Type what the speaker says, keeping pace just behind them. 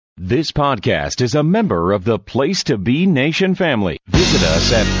This podcast is a member of the Place to Be Nation family. Visit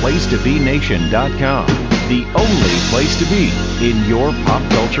us at placetobenation.com, the only place to be in your pop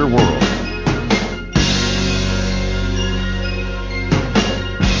culture world.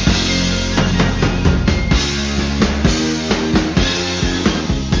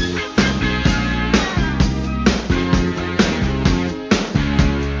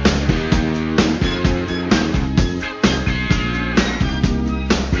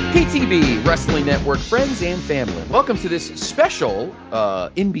 PTB Wrestling Network friends and family, welcome to this special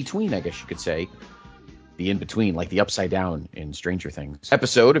in-between, I guess you could say, the in-between, like the upside down in Stranger Things,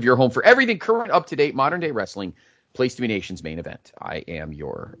 episode of your home for everything current, up-to-date, modern-day wrestling, Place to Be Nation's main event. I am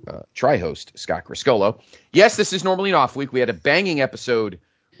your tri-host, Scott Criscuolo. Yes, this is normally an off week. We had a banging episode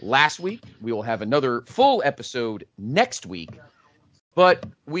last week. We will have another full episode next week, but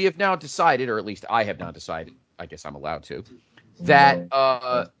we have now decided, or at least I have now decided, I guess I'm allowed to,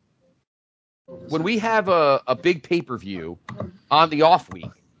 that when we have a big pay-per-view on the off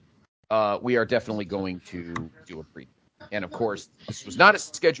week, we are definitely going to do a preview. And, of course, this was not a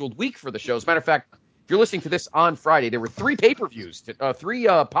scheduled week for the show. As a matter of fact, if you're listening to this on Friday, there were three pay-per-views, three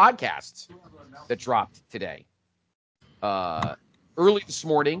podcasts that dropped today. Early this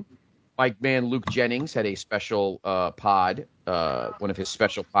morning, my man Luke Jennings had a special pod, one of his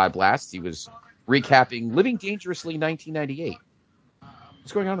special pod blasts. He was recapping Living Dangerously 1998.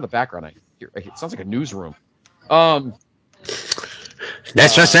 What's going on in the background? It sounds like a newsroom. That's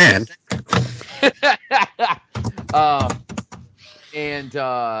just saying. And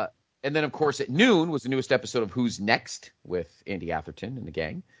then, of course, at noon was the newest episode of Who's Next with Andy Atherton and the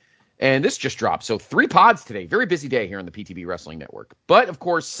gang. And this just dropped. So 3 pods today. Very busy day here on the PTB Wrestling Network. But, of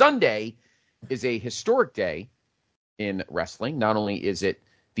course, Sunday is a historic day in wrestling. Not only is it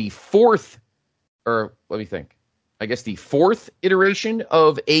the fourth, or let me think, I guess the fourth iteration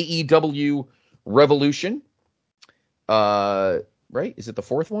of AEW Revolution. Right? Is it the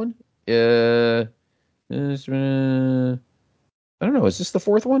fourth one? I don't know. Is this the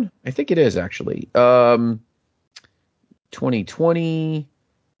fourth one? I think it is, actually. 2020.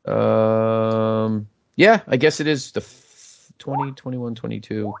 Yeah, I guess it is the 20, 21,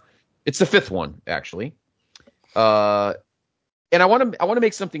 22. It's the fifth one, actually. And I want to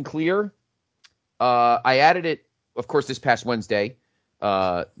make something clear. I added it, of course, this past Wednesday.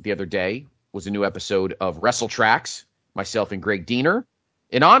 The other day was a new episode of Wrestle Tracks. Myself and Greg Diener,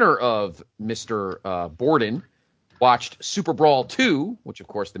 in honor of Mr. Borden, watched Super Brawl 2, which, of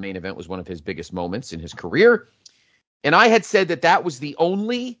course, the main event was one of his biggest moments in his career. And I had said that that was the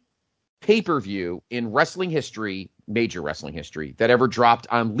only pay-per-view in wrestling history, major wrestling history, that ever dropped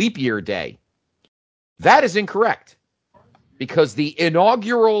on Leap Year Day. That is incorrect, because the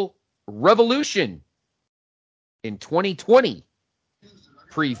inaugural Revolution in 2020,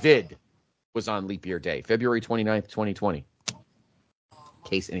 pre-vid, was on Leap Year Day, February 29th, 2020. In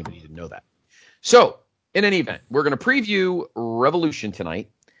case anybody didn't know that. So, in any event, we're going to preview Revolution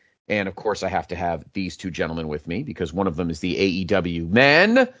tonight. And, of course, I have to have these two gentlemen with me, because one of them is the AEW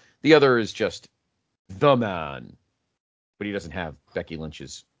man. The other is just the man. But he doesn't have Becky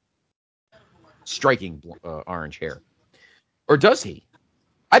Lynch's striking orange hair. Or does he?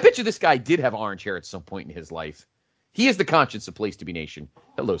 I bet you this guy did have orange hair at some point in his life. He is the conscience of Place to Be Nation.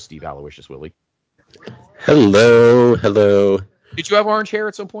 Hello, Steve Aloysius Willie. Hello. Did you have orange hair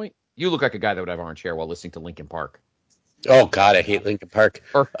at some point? You look like a guy that would have orange hair while listening to Linkin Park. Oh, God, I hate Linkin Park.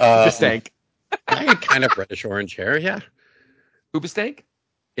 Or Hoobastank. I had kind of reddish orange hair, yeah. Hoobastank?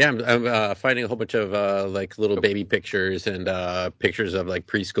 Yeah, I'm finding a whole bunch of like little baby pictures and pictures of like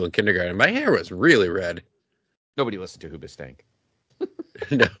preschool and kindergarten. My hair was really red. Nobody listened to Hoobastank.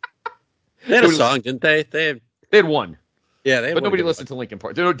 No. They had a song, didn't they? They had one. Yeah, but nobody listened to Linkin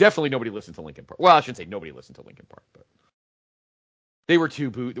Park. Definitely nobody listened to Linkin Park. Well, I shouldn't say nobody listened to Linkin Park, but they were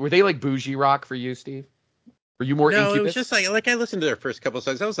too were they like bougie rock for you, Steve? Were you more Incubus? No, it was just like I listened to their first couple of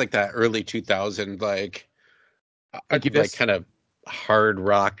songs. That was like that early 2000 like kind of hard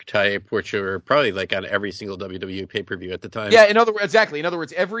rock type, which were probably like on every single WWE pay-per-view at the time. Yeah, in other words,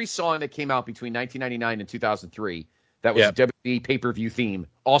 every song that came out between 1999 and 2003 that was a WWE pay-per-view theme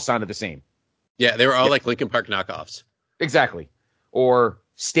all sounded the same. Yeah, they were all like Linkin Park knockoffs. Exactly. Or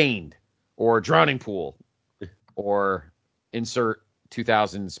Stained, or Drowning Pool, or insert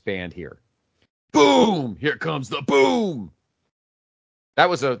 2000s band here. Boom! Here comes the boom! That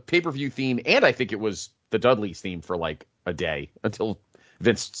was a pay-per-view theme, and I think it was the Dudleys theme for like a day, until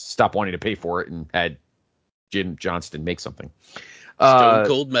Vince stopped wanting to pay for it and had Jim Johnston make something. Stone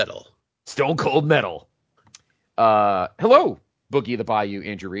Cold Metal. Hello, Boogie the Bayou,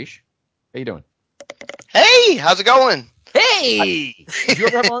 Andrew Riche. How you doing? Hey, how's it going? Hey! Did you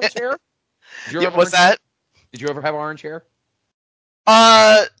ever have orange hair? What's that? Did you ever have orange hair?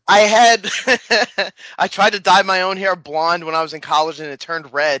 I had. I tried to dye my own hair blonde when I was in college, and it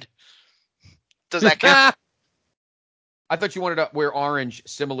turned red. Does that count? I thought you wanted to wear orange,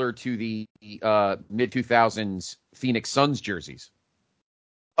 similar to the mid 2000s Phoenix Suns jerseys.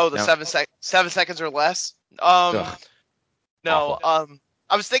 Oh, the 7 seconds or less. Ugh, no. awful.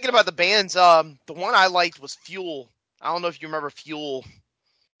 I was thinking about the bands. The one I liked was Fuel. I don't know if you remember Fuel.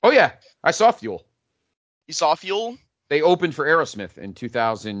 Oh yeah, I saw Fuel. You saw Fuel? They opened for Aerosmith in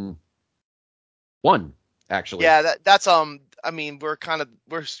 2001, actually. Yeah, that's I mean, we're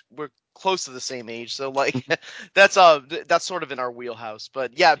close to the same age, so like that's sort of in our wheelhouse.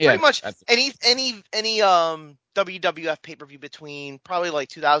 But yeah, pretty much any WWF pay-per-view between probably like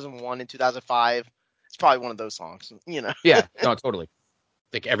 2001 and 2005, it's probably one of those songs, you know. Yeah, no, totally.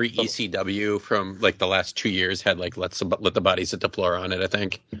 Like every ECW from like the last 2 years had like let the bodies hit the floor on it, I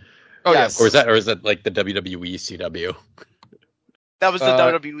think. Oh yes. Yeah, or is that like the WWE ECW? That was the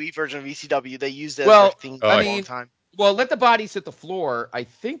WWE version of ECW. They used it as their theme for a long time. Well, Let the Bodies Hit the Floor, I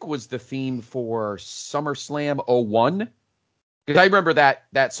think, was the theme for SummerSlam 01. Because I remember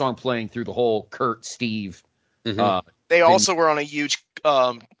that song playing through the whole Kurt, Steve. Mm-hmm. They also were on a huge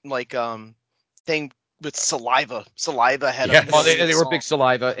thing with Saliva. Saliva had a they were big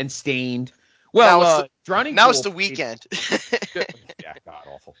Saliva and Stained. Well, Drowning Pool. Now it's The Weeknd. Yeah, god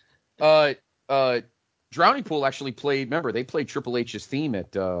awful. Drowning Pool actually played. Remember, they played Triple H's theme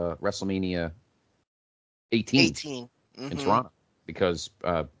at WrestleMania 18 in Toronto because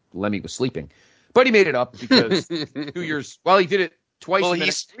Lemmy was sleeping, but he made it up because 2 years. Well, he did it twice. Well,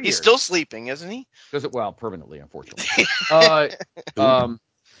 he's still sleeping, isn't he? Does it permanently, unfortunately.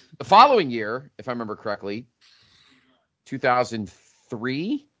 The following year, if I remember correctly,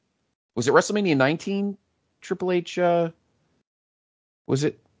 2003, was it WrestleMania 19? Triple H was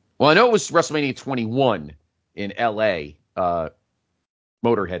it? Well, I know it was WrestleMania 21 in LA.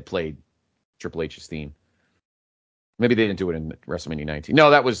 Motorhead played Triple H's theme. Maybe they didn't do it in WrestleMania 19.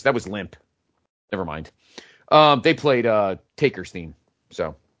 No, that was Limp. Never mind. They played Taker's theme.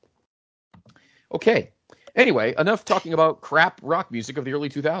 So, okay. Anyway, enough talking about crap rock music of the early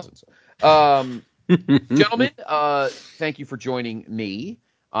 2000s. Gentlemen, thank you for joining me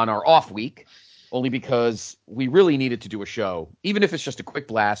on our off week, only because we really needed to do a show. Even if it's just a quick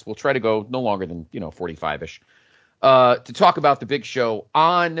blast, we'll try to go no longer than 45-ish to talk about the big show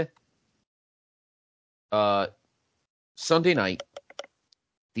on Sunday night,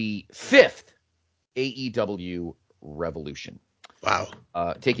 the 5th AEW Revolution. Wow.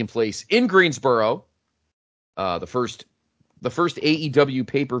 Taking place in Greensboro, the first AEW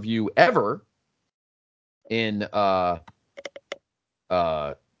pay-per-view ever in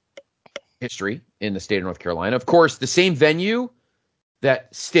history in the state of North Carolina. Of course, the same venue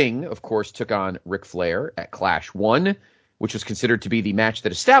that Sting, of course, took on Ric Flair at Clash 1, which was considered to be the match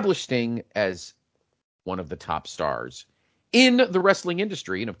that established Sting as one of the top stars in the wrestling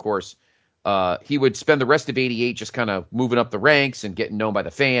industry. And of course, he would spend the rest of 88 just kind of moving up the ranks and getting known by the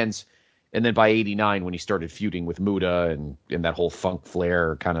fans. And then by 89, when he started feuding with Muta and that whole Funk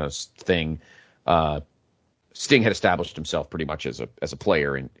Flair kind of thing, Sting had established himself pretty much as a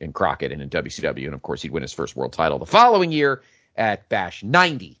player in Crockett and in WCW. And of course, he'd win his first world title the following year at Bash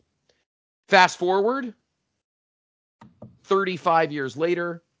 90. Fast forward 35 years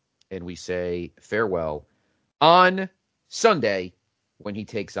later, and we say farewell on Sunday when he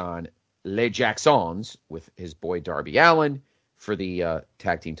takes on Les Jacksons with his boy Darby Allin for the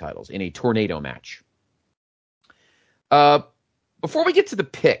tag team titles in a tornado match. Before we get to the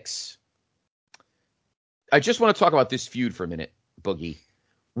picks, I just want to talk about this feud for a minute, Boogie.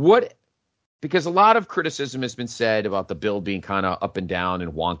 Because a lot of criticism has been said about the build being kind of up and down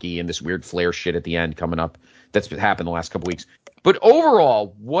and wonky and this weird Flair shit at the end coming up that's happened the last couple weeks. But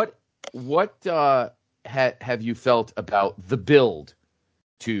overall, what have you felt about the build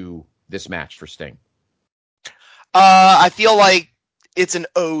to this match for Sting? I feel like it's an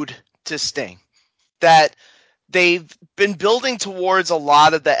ode to Sting. That they've been building towards a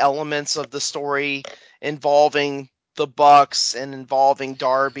lot of the elements of the story involving the Bucks and involving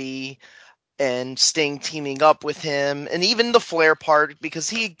Darby and Sting teaming up with him, and even the Flair part, because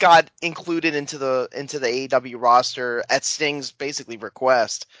he got included into the AEW roster at Sting's basically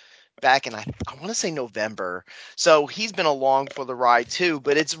request back in I want to say November. So he's been along for the ride too,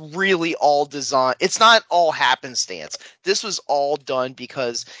 but it's really all designed. It's not all happenstance. This was all done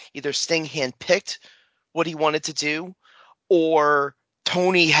because either Sting handpicked what he wanted to do, or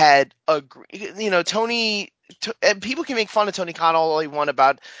Tony had Tony and people can make fun of Tony Khan all they want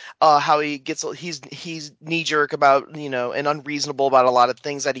about how he's knee jerk about, and unreasonable about a lot of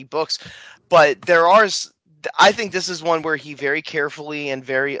things that he books, but I think this is one where he very carefully and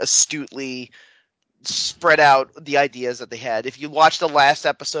very astutely spread out the ideas that they had. If you watch the last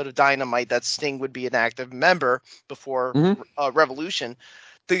episode of Dynamite, that Sting would be an active member before Revolution.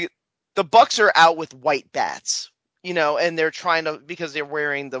 The Bucks are out with white bats, and they're trying to, because they're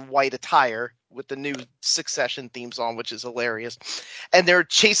wearing the white attire with the new Succession theme song, which is hilarious, and they're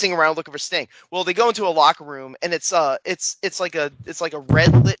chasing around looking for Sting. Well, they go into a locker room, and it's like a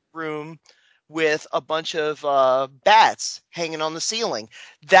red lit room with a bunch of bats hanging on the ceiling.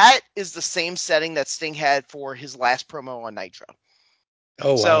 That is the same setting that Sting had for his last promo on Nitro.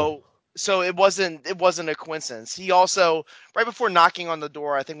 Oh, wow. So it wasn't a coincidence. He also, right before knocking on the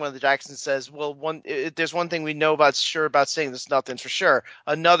door, I think one of the Jacksons says, "Well, there's one thing we know about Sting. There's nothing for sure."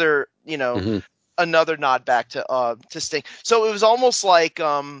 Another, another nod back to Sting. So it was almost like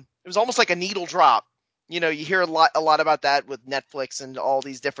a needle drop. You hear a lot about that with Netflix and all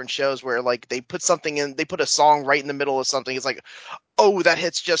these different shows where like they put a song right in the middle of something. It's like, oh, that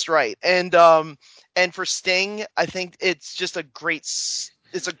hits just right. And for Sting, I think it's just a great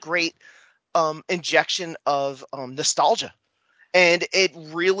injection of nostalgia, and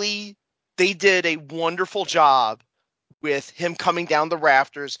they did a wonderful job with him coming down the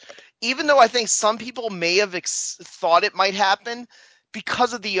rafters, even though I think some people may have thought it might happen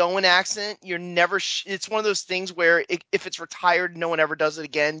because of the Owen accident. You're never it's one of those things where if it's retired, no one ever does it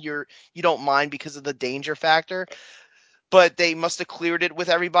again. You don't mind because of the danger factor. But they must have cleared it with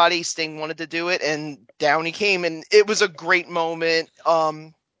everybody. Sting wanted to do it, and down he came, and it was a great moment.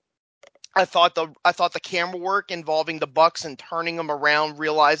 I thought the camera work involving the Bucks and turning them around,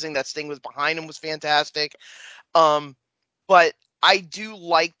 realizing that Sting was behind him, was fantastic. But I do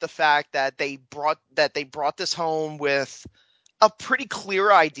like the fact that they brought this home with a pretty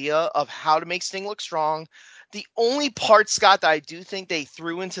clear idea of how to make Sting look strong. The only part, Scott, that I do think they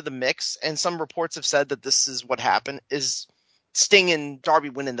threw into the mix, and some reports have said that this is what happened, is Sting and Darby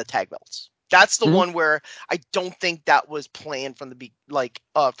winning the tag belts. That's the one where I don't think that was planned from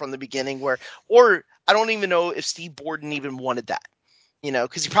the beginning. Or I don't even know if Steve Borden even wanted that,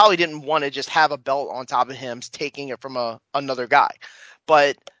 because he probably didn't want to just have a belt on top of him taking it from another guy.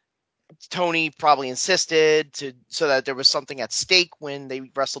 But Tony probably insisted so that there was something at stake when they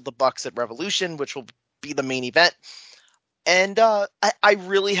wrestled the Bucks at Revolution, which will be the main event. And I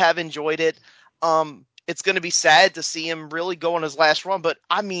really have enjoyed it. It's going to be sad to see him really go on his last run, but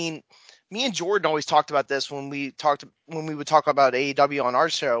I mean, me and Jordan always talked about this when we would talk about AEW on our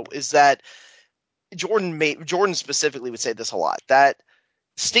show, is that Jordan specifically would say this a lot, that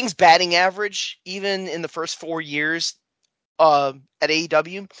Sting's batting average, even in the first 4 years at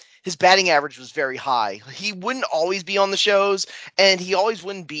AEW, his batting average was very high. He wouldn't always be on the shows, and he always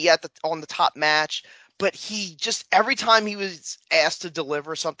wouldn't be on the top match, but he just, every time he was asked to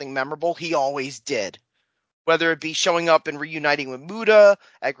deliver something memorable, he always did. Whether it be showing up and reuniting with Muda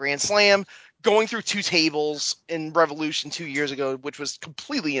at Grand Slam, going through 2 tables in Revolution 2 years ago, which was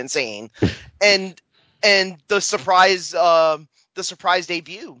completely insane, and the surprise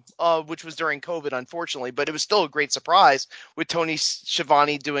debut, which was during COVID, unfortunately, but it was still a great surprise with Tony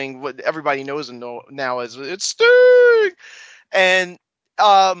Schiavone doing what everybody knows him now as "It's Sting," and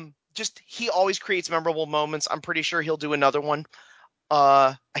just he always creates memorable moments. I'm pretty sure he'll do another one.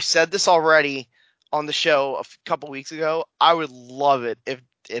 I said this already on the show a couple weeks ago. I would love it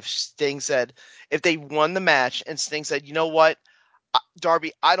if Sting said, if they won the match and Sting said, "You know what,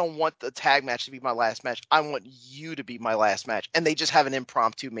 Darby, I don't want the tag match to be my last match. I want you to be my last match," and they just have an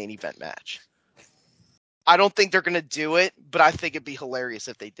impromptu main event match. I don't think they're going to do it, but I think it'd be hilarious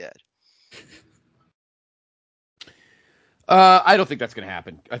if they did. I don't think that's going to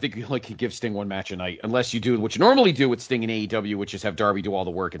happen. I think you give Sting one match a night, unless you do what you normally do with Sting in AEW, which is have Darby do all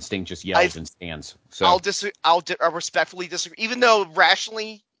the work and Sting just yells and stands. So I'll respectfully disagree, even though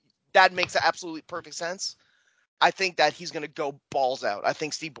rationally that makes absolutely perfect sense. I think that he's going to go balls out. I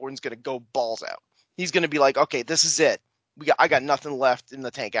think Steve Borden's going to go balls out. He's going to be like, "Okay, this is it. I got nothing left in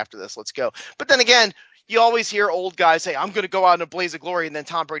the tank after this. Let's go." But then again, you always hear old guys say, "I'm going to go out in a blaze of glory," and then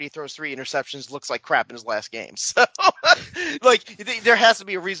Tom Brady throws 3 interceptions, looks like crap in his last game. So, there has to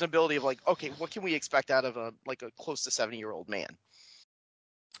be a reasonability of okay, what can we expect out of a close to 70-year-old man?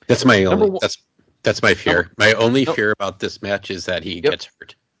 That's my that's my fear. My only fear about this match is that he gets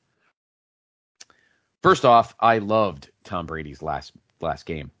hurt. First off, I loved Tom Brady's last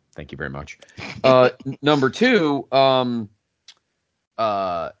game. Thank you very much. Number 2, I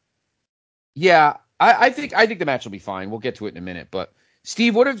think the match will be fine. We'll get to it in a minute, but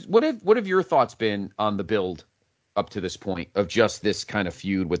Steve, what have your thoughts been on the build up to this point of just this kind of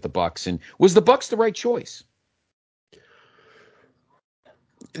feud with the Bucks, and was the Bucks the right choice?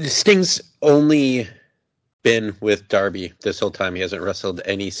 Sting's only been with Darby this whole time. He hasn't wrestled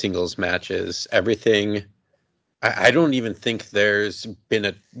any singles matches. Everything. I don't even think there's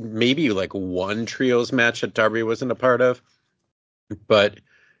been maybe like one trios match that Darby wasn't a part of, but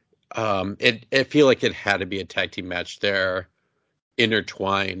it feel like it had to be a tag team match. They're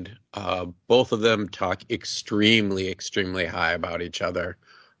intertwined. Both of them talk extremely, extremely high about each other.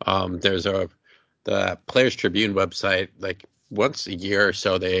 There's the Players Tribune website, like once a year or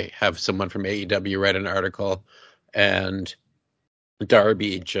so, they have someone from AEW write an article, and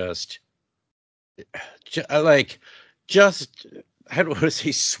Darby just I don't want to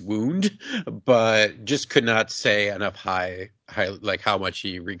say swooned, but just could not say enough high, like how much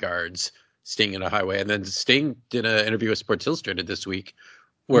he regards Sting in a high way. And then Sting did an interview with Sports Illustrated this week,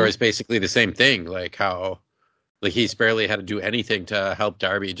 where it's basically the same thing, like how like he's barely had to do anything to help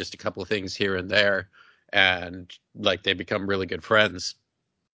Darby, just a couple of things here and there, and like they become really good friends,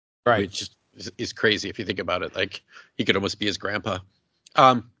 Right. which is crazy if you think about it. Like he could almost be his grandpa.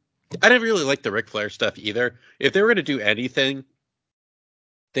 I didn't really like the Ric Flair stuff either. If they were going to do anything,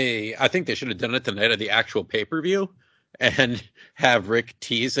 I think they should have done it the night of the actual pay-per-view and have Rick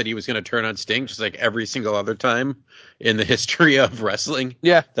tease that he was going to turn on Sting, just like every single other time in the history of wrestling.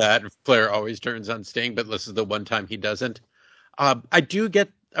 Yeah. That Flair always turns on Sting, but this is the one time he doesn't. I do get,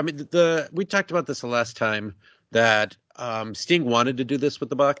 I mean, we talked about this the last time, that Sting wanted to do this with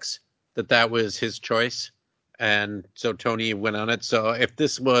the Bucks, that was his choice. And so Tony went on it. So if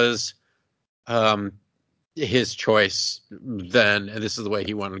this was his choice, then and this is the way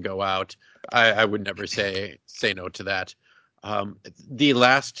he wanted to go out, I would never say no to that. The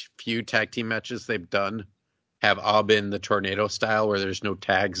last few tag team matches they've done have all been the tornado style, where there's no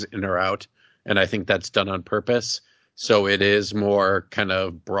tags in or out, and I think that's done on purpose. So it is more kind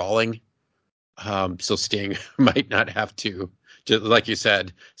of brawling. So Sting might not have to, just like you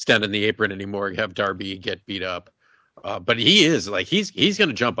said, stand in the apron anymore and have Darby get beat up. But he is like he's going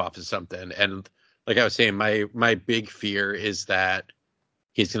to jump off of something, and like I was saying, my big fear is that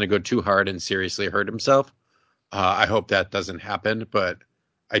he's going to go too hard and seriously hurt himself. I hope that doesn't happen, but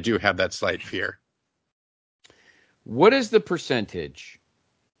I do have that slight fear. What is the percentage?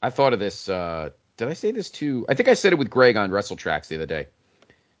 I thought of this. Did I say this too? I think I said it with Greg on Wrestle Tracks the other day.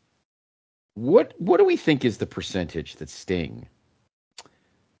 What do we think is the percentage that Sting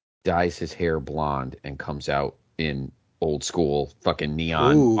dyes his hair blonde and comes out in old school fucking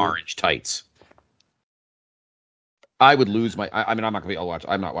neon orange tights? I would lose my. I mean, I'm not gonna be.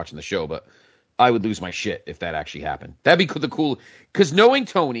 I'm not watching the show, but I would lose my shit if that actually happened. That'd be the cool. Because knowing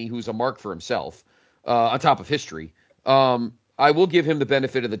Tony, who's a mark for himself, on top of history, I will give him the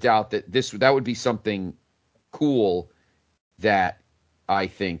benefit of the doubt that that would be something cool that I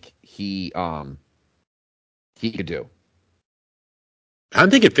think he could do. I'm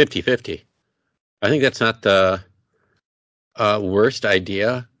thinking 50-50. I think that's not the worst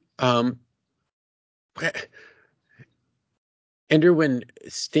idea. Andrew, when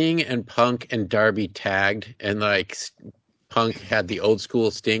Sting and Punk and Darby tagged, and like Punk had the old school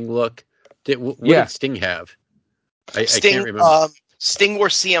Sting look, what did Sting have? I can't remember. Sting wore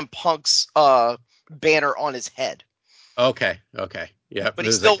CM Punk's banner on his head. Okay, yeah, but it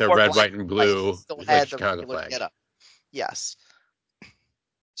was still like the red, white, and blue, still like had Chicago flag. Get-up. Yes.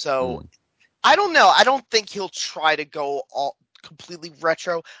 So I don't know. I don't think he'll try to go all completely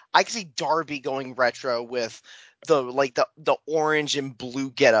retro. I can see Darby going retro with the orange and blue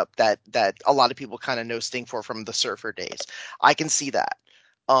getup that a lot of people kind of know Sting from the Surfer days. I can see that.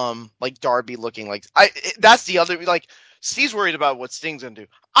 Like Darby looking like that's the other, like, Steve's worried about what Sting's gonna do.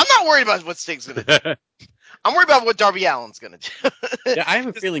 I'm not worried about what Sting's gonna do. I'm worried about what Darby Allin's gonna do. Yeah, I have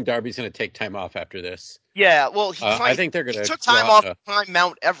a feeling Darby's gonna take time off after this. Yeah, well, I think they're gonna. He took time off to climb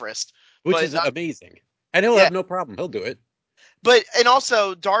Mount Everest, which is amazing, and he'll have no problem. He'll do it. And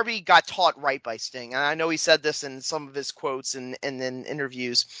also Darby got taught right by Sting, and I know he said this in some of his quotes and in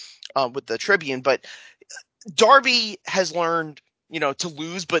interviews with the Tribune. But Darby has learned, to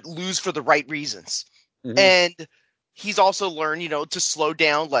lose, but lose for the right reasons, and he's also learned, to slow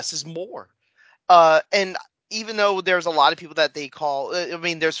down. Less is more, and even though there's a lot of people that they call,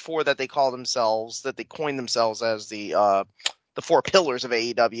 there's four that they call themselves, that they coin themselves as the four pillars of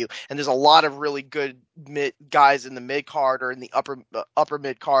AEW, and there's a lot of really good guys in the mid card or in the upper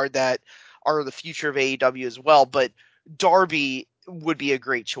mid card that are the future of AEW as well. But Darby would be a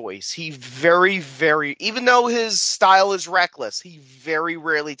great choice. He very, very, even though his style is reckless, he very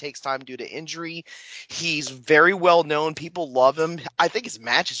rarely takes time due to injury. He's very well known. People love him. I think his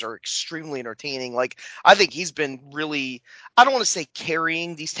matches are extremely entertaining. Like, I think he's been really, I don't want to say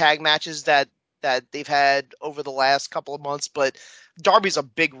carrying these tag matches that they've had over the last couple of months, but Darby's a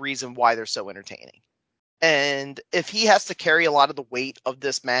big reason why they're so entertaining. And if he has to carry a lot of the weight of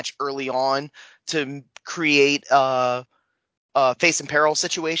this match early on to create face and peril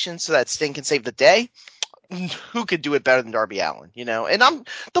situation so that Sting can save the day, who could do it better than Darby Allin, you know? And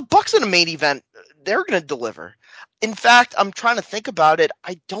the Bucks in a main event, they're going to deliver. In fact, I'm trying to think about it.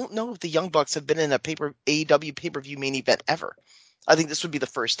 I don't know if the Young Bucks have been in a AEW pay-per-view main event ever. I think this would be the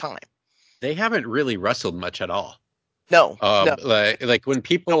first time. They haven't really wrestled much at all. No. Like when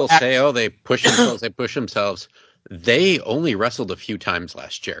people say, "Oh, they push themselves," they only wrestled a few times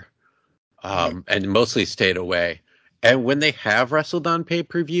last year, and mostly stayed away. And when they have wrestled on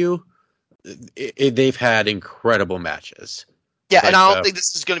pay-per-view, they've had incredible matches. Yeah, like, and I don't think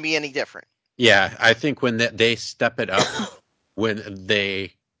this is going to be any different. Yeah, I think when they step it up, when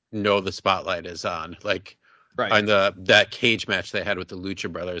they know the spotlight is on, like on that cage match they had with the Lucha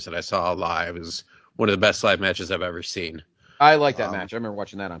Brothers that I saw live, is one of the best live matches I've ever seen. I like that match. I remember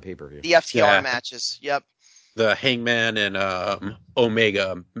watching that on pay-per-view. The FTR matches, yep. The Hangman and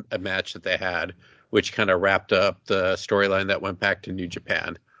Omega match that they had, which kind of wrapped up the storyline that went back to New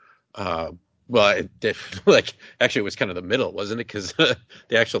Japan. Well, it did, like, actually it was kind of the middle, wasn't it? Because the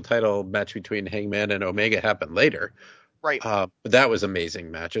actual title match between Hangman and Omega happened later. Right. But that was an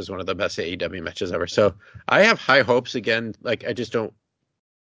amazing match. It was one of the best AEW matches ever. So I have high hopes again. Like, I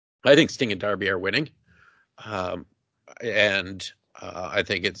think Sting and Darby are winning. And I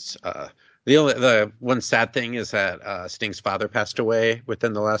think it's the one sad thing is that Sting's father passed away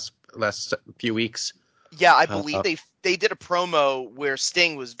within the last few weeks. Yeah, I believe they did a promo where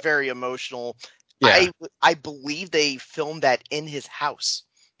Sting was very emotional. Yeah. I believe they filmed that in his house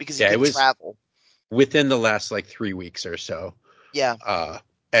because he it couldn't was travel. Within the last like 3 weeks or so. Yeah.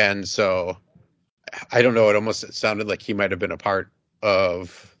 And so I don't know. It almost sounded like he might have been a part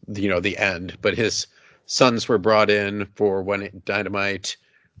of the end, but his sons were brought in for one Dynamite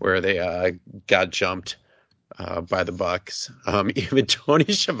where they got jumped by the Bucks. Even Tony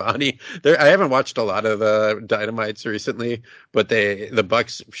Schiavone. I haven't watched a lot of the Dynamites recently, but the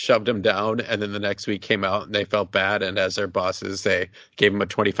Bucks shoved him down, and then the next week came out and they felt bad, and as their bosses, they gave him a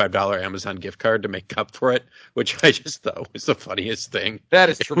 $25 Amazon gift card to make up for it, which I just thought was the funniest thing. That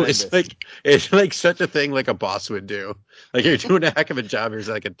is tremendous. It's like such a thing like a boss would do. Like, you're doing a heck of a job. Here's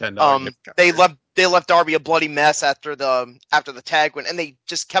like a $10 gift card. They left Darby a bloody mess after the tag win, and they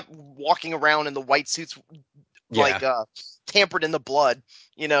just kept walking around in the white suits. Like tampered in the blood,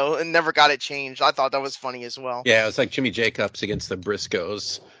 and never got it changed. I thought that was funny as well. Yeah, it was like Jimmy Jacobs against the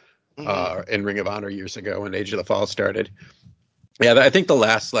Briscoes in Ring of Honor years ago when Age of the Fall started. Yeah, I think the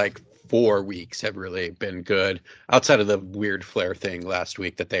last like 4 weeks have really been good, outside of the weird Flair thing last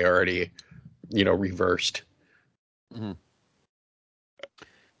week that they already, reversed. Mm-hmm.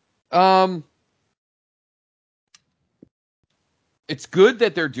 It's good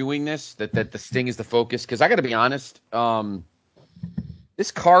that they're doing this, that the Sting is the focus, because I got to be honest,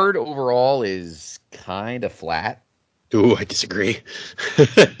 this card overall is kind of flat. Ooh, I disagree.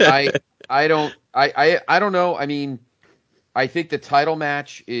 I don't know. I mean, I think the title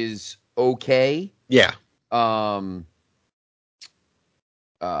match is okay. Yeah. Well,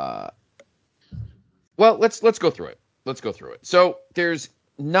 let's go through it. So there's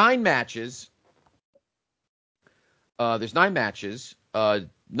 9 matches.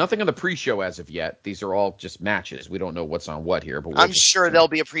 Nothing on the pre-show as of yet. These are all just matches. We don't know what's on what here, but I'm sure there'll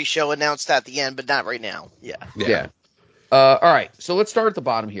be a pre-show announced at the end, but not right now. Yeah. All right. So let's start at the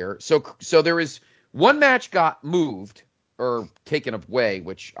bottom here. So there is one match got moved or taken away,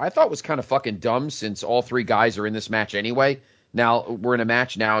 which I thought was kind of fucking dumb since all 3 guys are in this match anyway. Now we're in a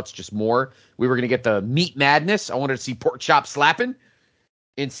match. Now it's just more. We were going to get the meat madness. I wanted to see pork chop slapping.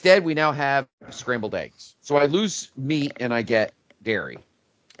 Instead, we now have scrambled eggs. So I lose meat and I get dairy.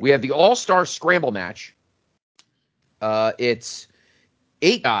 We have the All-Star Scramble match. It's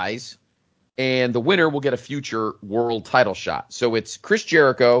 8 guys, and the winner will get a future world title shot. So it's Chris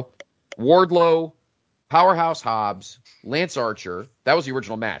Jericho, Wardlow, Powerhouse Hobbs, Lance Archer. That was the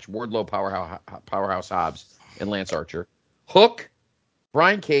original match. Wardlow, Powerhouse Hobbs, and Lance Archer. Hook,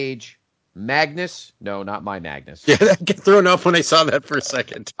 Brian Cage, Magnus. No, not my Magnus. Yeah, that got thrown off when I saw that for a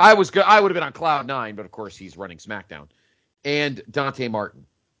second. I would have been on cloud 9, but of course he's running SmackDown. And Dante Martin.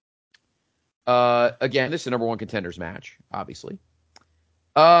 Again, this is the number 1 contenders match, obviously.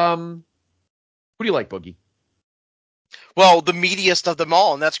 Who do you like, Boogie? Well, the meatiest of them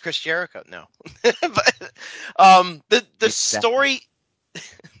all, and that's Chris Jericho. No, but the story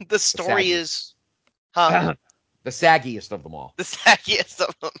the story is, huh? The saggiest of them all. The saggiest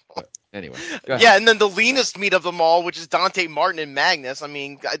of them all. But anyway, go ahead. Yeah, and then the leanest meat of them all, which is Dante Martin and Magnus. I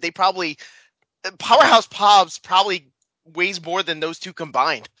mean, they probably Powerhouse Pobbs probably weighs more than those two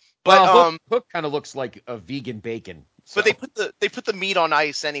combined. But Well, Hook kind of looks like a vegan bacon. So. But they put the meat on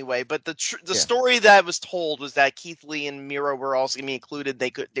ice anyway. But the story that was told was that Keith Lee and Miro were also going to be included.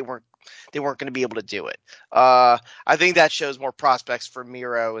 They weren't going to be able to do it. I think that shows more prospects for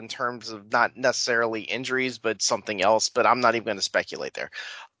Miro in terms of not necessarily injuries, but something else. But I'm not even going to speculate there.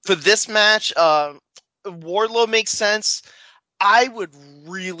 For this match, Wardlow makes sense. I would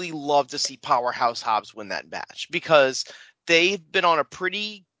really love to see Powerhouse Hobbs win that match because they've been on a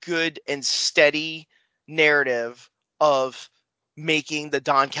pretty good and steady narrative of making the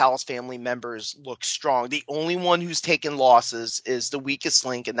Don Callis family members look strong. The only one who's taken losses is the weakest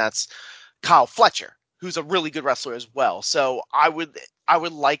link, and that's Kyle Fletcher, who's a really good wrestler as well. So I would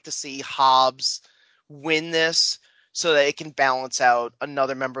like to see Hobbs win this so that it can balance out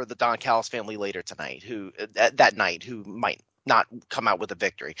another member of the Don Callis family later tonight, who that night who might not come out with a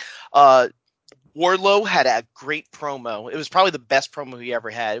victory. Wardlow had a great promo. It was probably the best promo he ever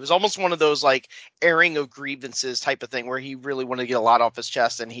had. It was almost one of those like airing of grievances type of thing where he really wanted to get a lot off his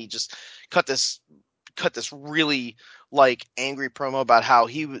chest, and he just cut this really like angry promo about how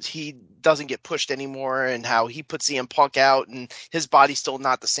he doesn't get pushed anymore and how he put CM Punk out and his body's still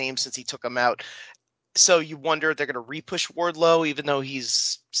not the same since he took him out. So you wonder if they're going to repush Wardlow even though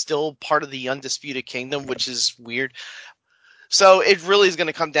he's still part of the Undisputed Kingdom, which is weird. So it really is going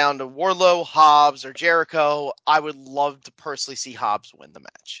to come down to Wardlow, Hobbs, or Jericho. I would love to personally see Hobbs win the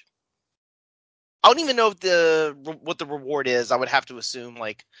match. I don't even know what the reward is. I would have to assume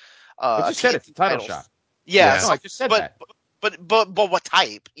like I just said it's a title shot. Yeah, no, I just said that. But what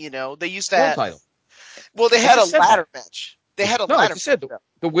type? You know, they used to World have title. Well, they had a ladder match. They had a ladder. I just said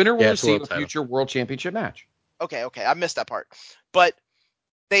the winner will receive a title. future world championship match. Okay, I missed that part. But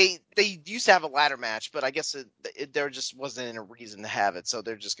they used to have a ladder match, but I guess there just wasn't a reason to have it, so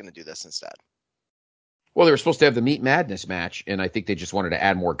they're just going to do this instead. Well, they were supposed to have the Meat Madness match, and I think they just wanted to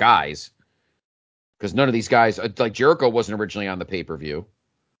add more guys because none of these guys, like Jericho, wasn't originally on the pay-per-view.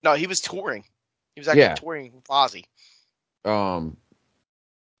 No, he was touring. He was actually touring with Ozzy.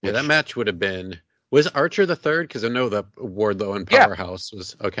 That match would have been. Was Archer the third? Because I know that Wardlow and Powerhouse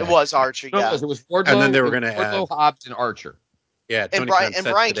was okay. It was Archer, yeah. It was Wardlow, and then they were going to Wardlow, add Hobbs, and Archer. Yeah, and Brian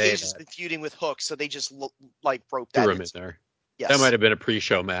Cage has been feuding with Hook, so they just roped that in there. Yes. That might have been a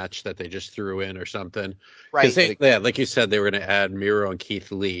pre-show match that they just threw in or something. Right. Like you said, they were going to add Miro and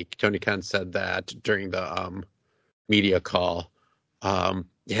Keith Lee. Tony Khan said that during the media call.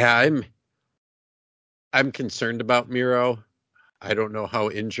 I'm concerned about Miro. I don't know how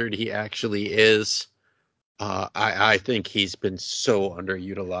injured he actually is. I think he's been so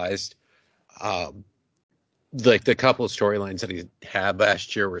underutilized. Like the couple of storylines that he had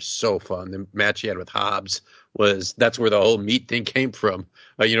last year were so fun. The match he had with Hobbs that's where the whole meat thing came from.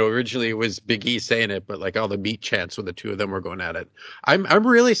 Originally it was Big E saying it, but like all the meat chants when the two of them were going at it. I'm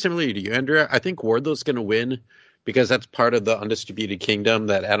really similar to you, Andrea. I think Wardlow's going to win because that's part of the Undisputed Kingdom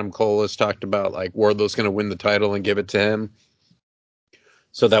that Adam Cole has talked about. Like Wardlow's going to win the title and give it to him.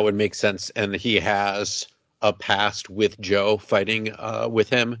 So that would make sense. And he has a past with Joe fighting with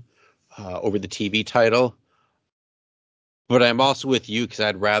him over the TV title. But I'm also with you because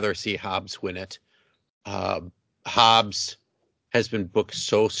I'd rather see Hobbs win it. Hobbs has been booked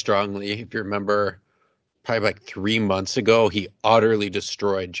so strongly. If you remember, probably like 3 months ago, he utterly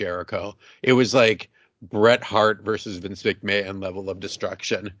destroyed Jericho. It was like Bret Hart versus Vince McMahon level of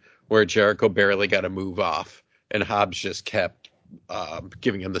destruction, where Jericho barely got a move off, and Hobbs just kept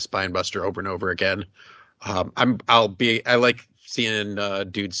giving him the spine buster over and over again. I like seeing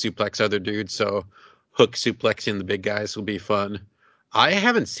dudes suplex other dudes, so Hook suplexing the big guys will be fun. I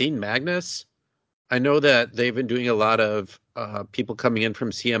haven't seen Magnus. I know that they've been doing a lot of people coming in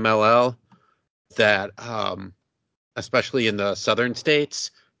from CMLL that, especially in the southern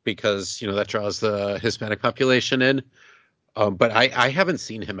states, because that draws the Hispanic population in. But I haven't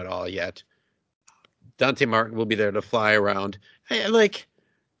seen him at all yet. Dante Martin will be there to fly around. Like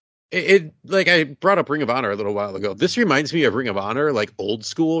I brought up Ring of Honor a little while ago. This reminds me of Ring of Honor, like old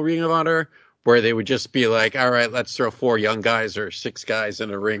school Ring of Honor, where they would just be like, all right, let's throw 4 young guys or 6 guys in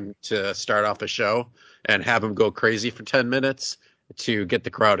a ring to start off a show and have them go crazy for 10 minutes to get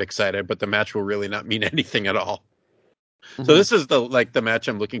the crowd excited, but the match will really not mean anything at all. Mm-hmm. So this is the match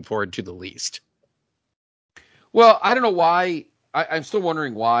I'm looking forward to the least. Well, I don't know why. I'm still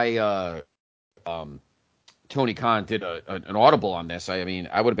wondering why Tony Khan did an audible on this. I mean,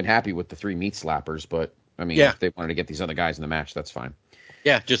 I would have been happy with the 3 meat slappers, but I mean, if they wanted to get these other guys in the match, that's fine.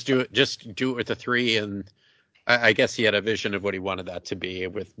 Yeah, just do it. Just do it with the 3, and I guess he had a vision of what he wanted that to be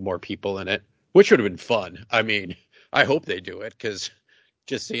with more people in it, which would have been fun. I mean, I hope they do it because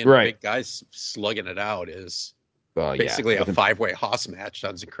just seeing big guys slugging it out is basically a 5-way Haas match.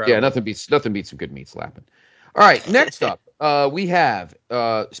 Sounds incredible. Yeah, nothing beats some good meat slapping. All right, next up, we have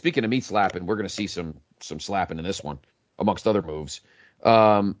speaking of meat slapping, we're going to see some slapping in this one, amongst other moves.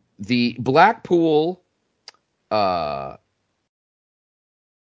 The Blackpool Combat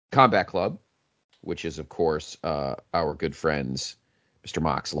Club, which is, of course, our good friends, Mr.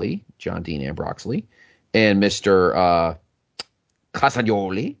 Moxley, John Dean Ambroxley, and Mr.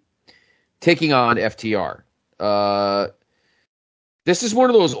 Casagnoli, taking on FTR. This is one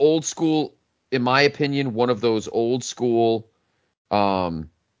of those old school, in my opinion, one of those old school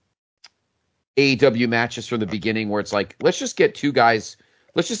AEW matches from the beginning where it's like, let's just get guys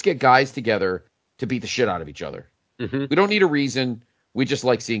together to beat the shit out of each other. Mm-hmm. We don't need a reason. We just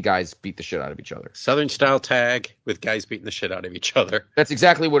like seeing guys beat the shit out of each other. Southern style tag with guys beating the shit out of each other. That's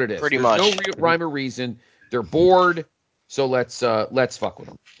exactly what it is. Pretty much. No rhyme or reason. They're bored, so let's fuck with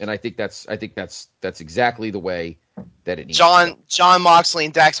them. And I think that's exactly the way that it needs to go. John Moxley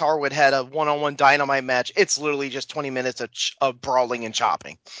and Dax Harwood had a one-on-one Dynamite match. It's literally just 20 minutes of brawling and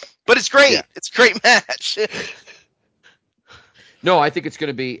chopping, but it's great. Yeah. It's a great match. No, I think it's going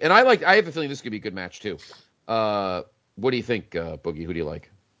to be, and I have a feeling this could be a good match too. What do you think, Boogie? Who do you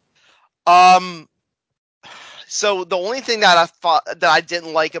like? So the only thing that I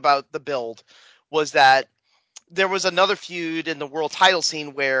didn't like about the build was that there was another feud in the world title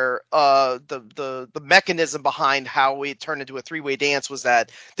scene where the mechanism behind how we turned into a 3-way dance was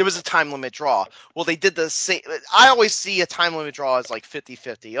that there was a time limit draw. Well, they did the same. I always see a time limit draw as like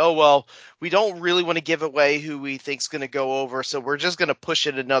 50-50. Oh, well, we don't really want to give away who we think's going to go over, so we're just going to push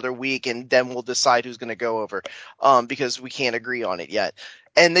it another week, and then we'll decide who's going to go over because we can't agree on it yet.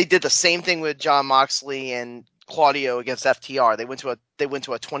 And they did the same thing with John Moxley and Claudio against FTR. They went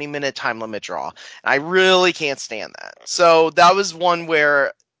to a 20-minute time limit draw. And I really can't stand that. So that was one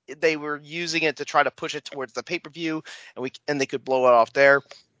where they were using it to try to push it towards the pay-per-view, and they could blow it off there.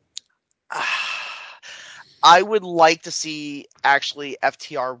 I would like to see actually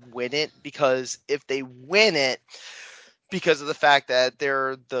FTR win it, because if they win it, because of the fact that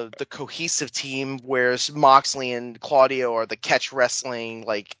they're the cohesive team, whereas Moxley and Claudio are the catch wrestling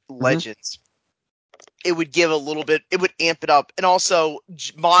legends, it would give a little bit, it would amp it up. And also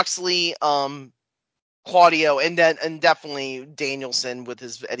Moxley, Claudio, and definitely Danielson with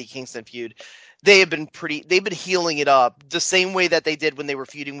his Eddie Kingston feud, they've been healing it up the same way that they did when they were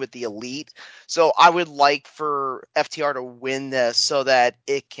feuding with the Elite. So I would like for FTR to win this so that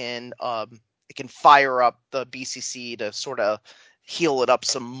it can fire up the BCC to sort of heal it up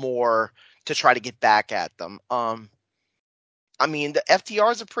some more to try to get back at them. I mean, the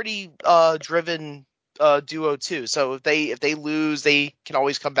FTR is a pretty driven duo too. So if they lose, they can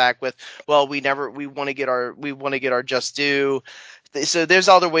always come back with, well, we want to get our just due. So there's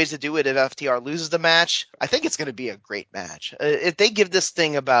other ways to do it. If FTR loses the match, I think it's going to be a great match. If they give this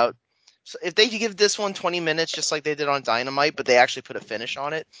one 20 minutes, just like they did on Dynamite, but they actually put a finish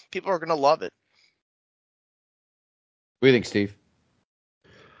on it, people are going to love it. What do you think, Steve?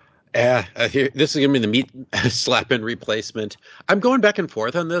 Yeah, this is going to be the meat slapping replacement. I'm going back and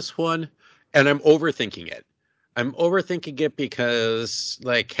forth on this one, and I'm overthinking it. I'm overthinking it because,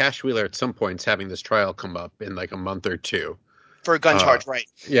 like, Cash Wheeler at some point is having this trial come up in like a month or two. For a gun charge, right?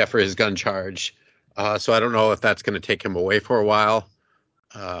 Yeah, for his gun charge. So I don't know if that's going to take him away for a while.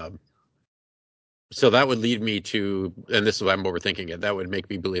 So that would lead me to, and this is why I'm overthinking it, that would make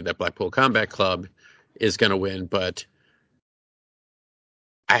me believe that Blackpool Combat Club is going to win, but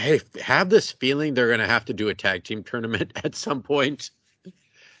I have this feeling they're going to have to do a tag team tournament at some point.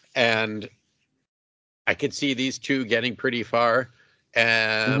 And I could see these two getting pretty far.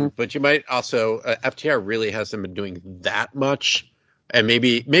 But you might also, FTR really hasn't been doing that much. And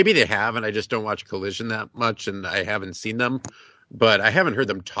maybe they have, and I just don't watch Collision that much, and I haven't seen them. But I haven't heard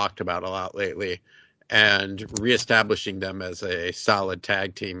them talked about a lot lately. And reestablishing them as a solid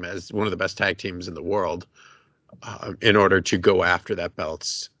tag team, as one of the best tag teams in the world, in order to go after that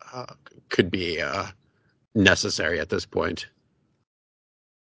belts, could be necessary at this point.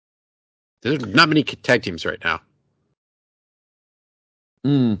 There's not many tag teams right now.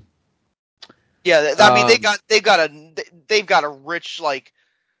 Yeah, I mean they've got a rich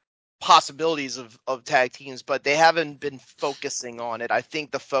possibilities of tag teams, but they haven't been focusing on it. I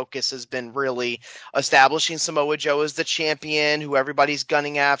think the focus has been really establishing Samoa Joe as the champion, who everybody's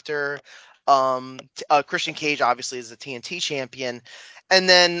gunning after. Christian Cage obviously is the TNT champion, and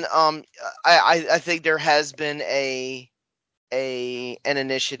then I think there has been an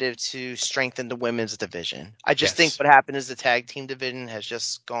initiative to strengthen the women's division. I just think what happened is the tag team division has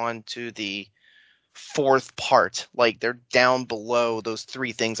just gone to the fourth part. Like they're down below those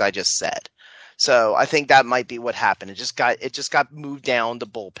three things I just said. So I think that might be what happened. It just got moved down the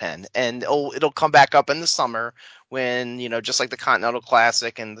bullpen, and it'll come back up in the summer when, just like the Continental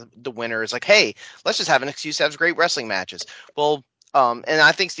Classic, and the winner is like, hey, let's just have an excuse to have great wrestling matches. Well, and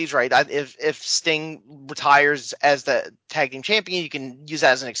I think Steve's right. If Sting retires as the tag team champion, you can use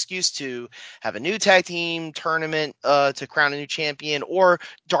that as an excuse to have a new tag team tournament to crown a new champion, or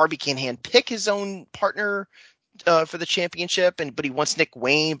Darby can handpick his own partner for the championship, but he wants Nick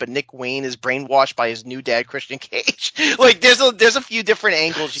Wayne, but Nick Wayne is brainwashed by his new dad, Christian Cage. Like there's a few different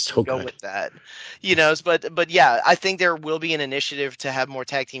angles you can go with that, but yeah, I think there will be an initiative to have more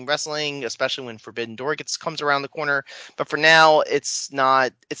tag team wrestling, especially when Forbidden Door comes around the corner. But for now, it's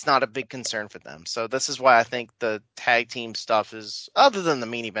not a big concern for them. So this is why I think the tag team stuff is, other than the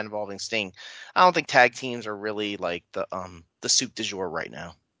main event involving Sting, I don't think tag teams are really like the soup du jour right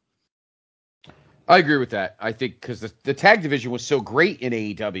now. I agree with that. I think because the tag division was so great in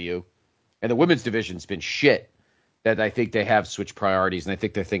AEW, and the women's division's been shit, that I think they have switched priorities, and I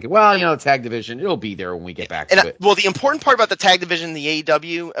think they're thinking, well, the tag division, it'll be there when we get back to it. Well, the important part about the tag division in the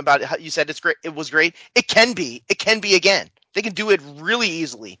AEW, about how you said it's great, it was great. It can be again. They can do it really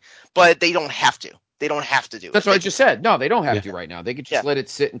easily, but they don't have to. They don't have to do it. That's what I just said. No, they don't have to right now. They could just let it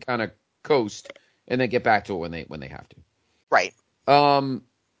sit and kind of coast, and then get back to it when they have to. Right.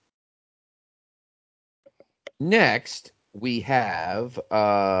 Next, we have,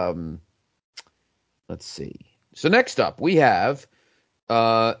 let's see. So next up, we have,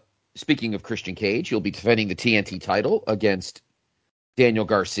 speaking of Christian Cage, he'll be defending the TNT title against Daniel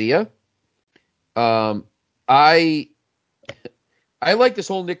Garcia. I like this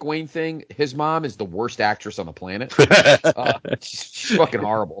whole Nick Wayne thing. His mom is the worst actress on the planet. She's fucking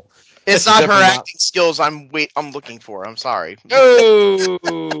horrible. It's not her acting skills I'm looking for. I'm sorry.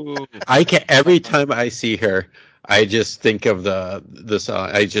 Oh, every time I see her, I just think of the song.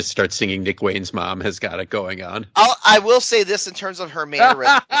 I just start singing Nick Wayne's Mom Has Got It Going On. I will say this in terms of her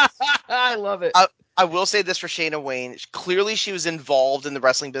mannerisms. I love it. I will say this for Shayna Wayne. Clearly, she was involved in the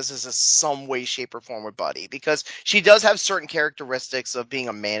wrestling business in some way, shape, or form with Buddy, because she does have certain characteristics of being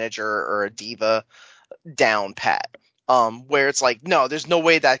a manager or a diva down pat. Where it's like, no, there's no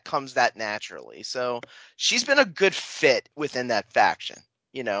way that comes that naturally. So she's been a good fit within that faction,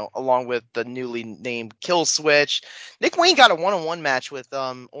 along with the newly named Kill Switch. Nick Wayne got a one-on-one match with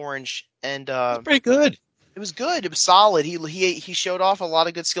Orange, and it's pretty good. It was good. It was solid. He showed off a lot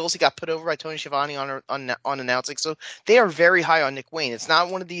of good skills. He got put over by Tony Schiavone on announcing. So they are very high on Nick Wayne. It's not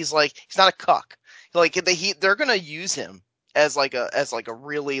one of these, like, he's not a cuck. Like they're gonna use him as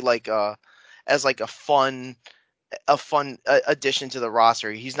a fun addition to the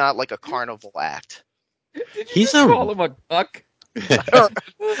roster. He's not like a carnival act. Did you call him a cuck?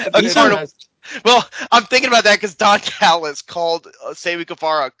 Well, I'm thinking about that because Don Callis called Sammy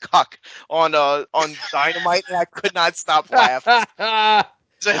Guevara a cuck on Dynamite, and I could not stop laughing.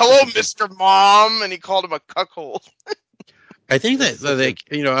 He said, "Hello, Mr. Mom," and he called him a cuckold. I think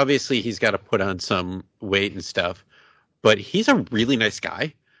that, obviously he's got to put on some weight and stuff, but he's a really nice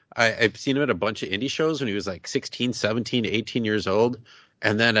guy. I've seen him at a bunch of indie shows when he was like 16, 17, 18 years old,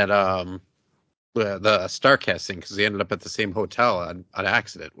 and then at the Starcast thing, because he ended up at the same hotel on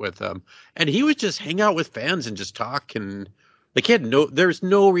accident with them, and he would just hang out with fans and just talk, and there's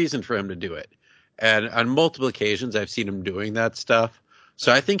no reason for him to do it. And on multiple occasions I've seen him doing that stuff.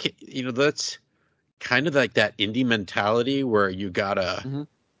 So I think that's kind of like that indie mentality where you gotta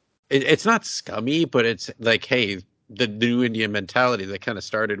it's not scummy, but it's like, hey, the new Indian mentality that kind of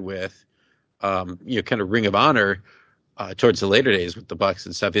started with kind of Ring of Honor towards the later days with the Bucks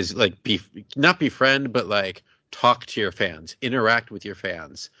and stuff, is like not befriend, but like talk to your fans, interact with your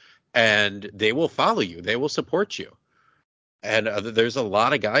fans, and they will follow you, they will support you. And there's a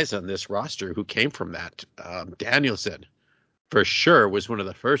lot of guys on this roster who came from that. Danielson for sure was one of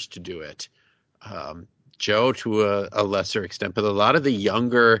the first to do it. Joe to a lesser extent, but a lot of the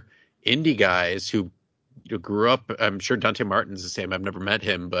younger indie guys who grew up, I'm sure Dante Martin's the same. I've never met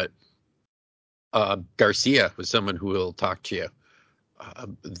him, but Garcia was someone who will talk to you.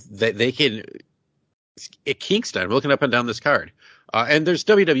 They can at Kingston. We're looking up and down this card, and there's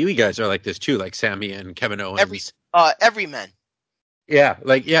WWE guys are like this too, like Sammy and Kevin Owens. Every men.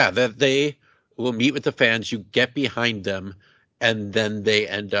 That they will meet with the fans. You get behind them, and then they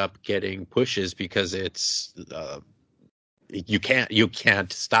end up getting pushes because it's you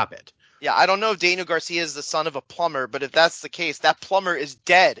can't stop it. Yeah, I don't know if Daniel Garcia is the son of a plumber, but if that's the case, that plumber is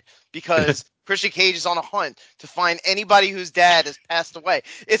dead because Christian Cage is on a hunt to find anybody whose dad has passed away.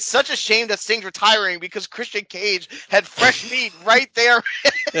 It's such a shame that Sting's retiring because Christian Cage had fresh meat right there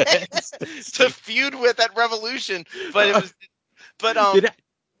to feud with at Revolution. But it was, but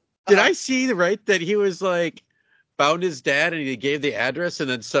did I see right that he was like found his dad and he gave the address, and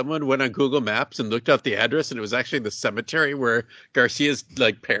then someone went on Google Maps and looked up the address, and it was actually the cemetery where Garcia's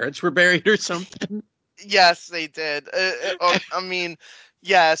like parents were buried or something. Yes, they did. I mean,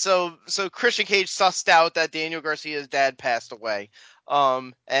 yeah. So Christian Cage sussed out that Daniel Garcia's dad passed away.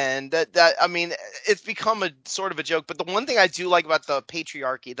 And that I mean, it's become a sort of a joke. But the one thing I do like about the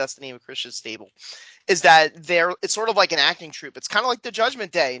Patriarchy, that's the name of Christian's stable, is that it's sort of like an acting troupe. It's kind of like the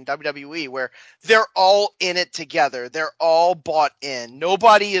Judgment Day in WWE, where they're all in it together. They're all bought in.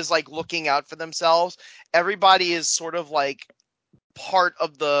 Nobody is like looking out for themselves. Everybody is sort of like part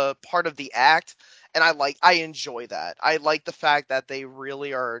of the act, and I enjoy that. I like the fact that they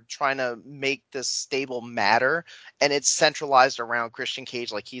really are trying to make this stable matter, and it's centralized around Christian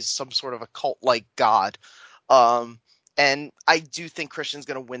Cage like he's some sort of a cult like god. And I do think Christian's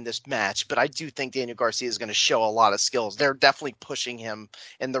going to win this match, but I do think Daniel Garcia is going to show a lot of skills. They're definitely pushing him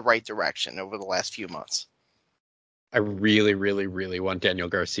in the right direction over the last few months. I really, really, really want Daniel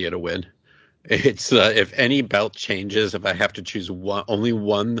Garcia to win. It's if any belt changes, if I have to choose one, only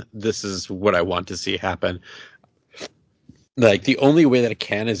one, this is what I want to see happen. Like the only way that it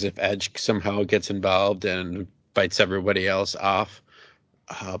can is if Edge somehow gets involved and fights everybody else off.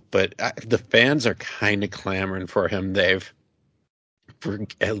 But the fans are kind of clamoring for him. They've for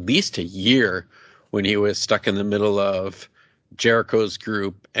at least a year when he was stuck in the middle of Jericho's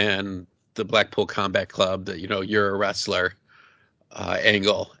group and the Blackpool Combat Club. That you're a wrestler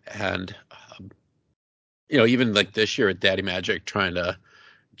angle and. Even like this year at Daddy Magic, trying to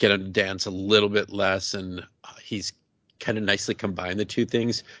get him to dance a little bit less, and he's kind of nicely combined the two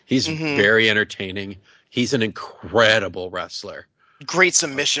things. He's very entertaining. He's an incredible wrestler. Great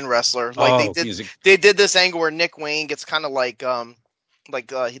submission wrestler. Like they did this angle where Nick Wayne gets kind of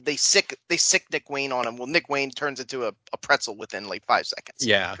they sick Nick Wayne on him. Well, Nick Wayne turns into a pretzel within like 5 seconds.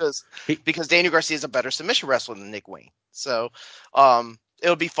 Yeah, because Daniel Garcia is a better submission wrestler than Nick Wayne. So,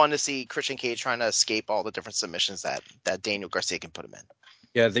 it'll be fun to see Christian Cage trying to escape all the different submissions that Daniel Garcia can put him in.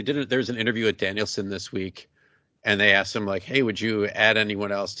 Yeah, they did. There's an interview with Danielson this week, and they asked him like, "Hey, would you add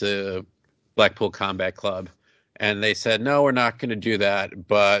anyone else to Blackpool Combat Club?" And they said, "No, we're not going to do that.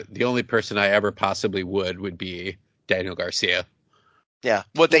 But the only person I ever possibly would be Daniel Garcia." Yeah,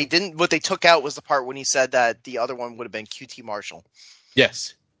 what they took out was the part when he said that the other one would have been QT Marshall.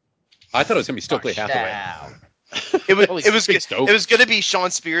 Yes, I thought it was going to be Stokely Hathaway. It was going to be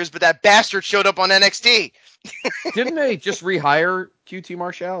Sean Spears, but that bastard showed up on NXT. Didn't they just rehire QT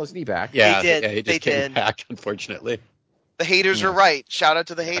Marshall? Isn't he back? Yeah, they did. Yeah, he just came back, unfortunately. The haters are right. Shout out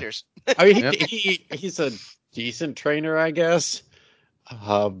to the haters. I mean, he's a decent trainer, I guess.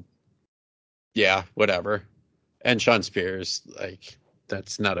 Yeah, whatever. And Sean Spears, like,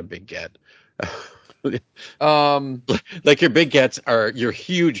 that's not a big get. Like your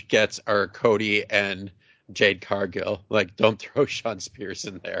huge gets are Cody and Jade Cargill. Like, don't throw Sean Spears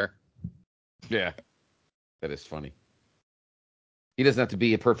in there. Yeah, that is funny. He doesn't have to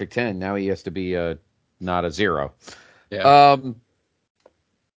be a perfect 10. Now he has to be not a 0. Yeah.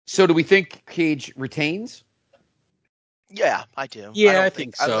 So do we think Cage retains? Yeah, I do. Yeah, I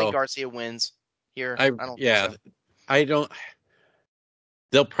think so. I don't think Garcia wins here. I don't think so. I don't.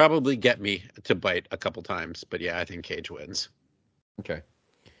 They'll probably get me to bite a couple times, but yeah, I think Cage wins. Okay.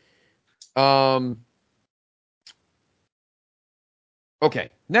 Okay,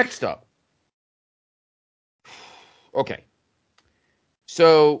 next up. Okay.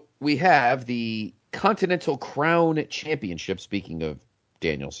 So we have the Continental Crown Championship, speaking of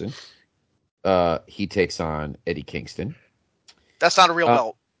Danielson. He takes on Eddie Kingston. That's not a real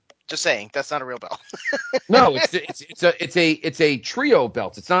belt. Just saying, that's not a real belt. No, it's a trio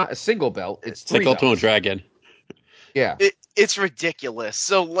belt. It's not a single belt. It's three like Ultimo belts. Dragon. Yeah. It's ridiculous.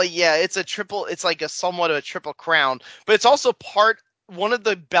 So it's a triple. It's like somewhat of a triple crown, but it's also one of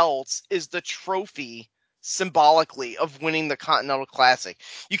the belts is the trophy symbolically of winning the Continental Classic.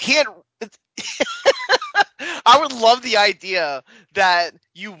 You can't. I would love the idea that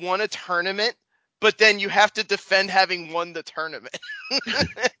you won a tournament, but then you have to defend having won the tournament.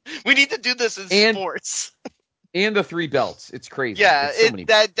 We need to do this in sports. And the 3 belts. It's crazy. Yeah,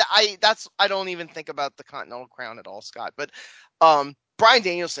 so I don't even think about the Continental Crown at all, Scott. But Bryan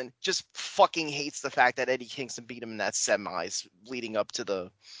Danielson just fucking hates the fact that Eddie Kingston beat him in that semis leading up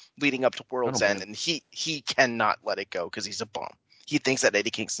to World's End, and he cannot let it go because he's a bum. He thinks that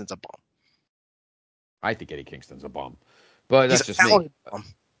Eddie Kingston's a bum. I think Eddie Kingston's a bum, but He's that's a just me. talented bum.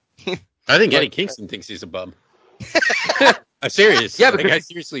 I think But- Eddie Kingston thinks he's a bum. I'm serious. Yeah, Like, because- I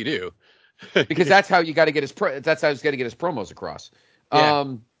seriously do. Because that's how you got to get his that's how he's got to get his promos across. Yeah.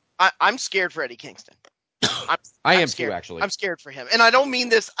 I'm scared for Eddie Kingston. I am scared. too, actually. I'm scared for him, and I don't mean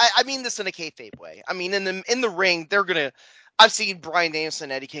this. I mean this in a kayfabe way. I mean in the ring, they're gonna. I've seen Bryan Danielson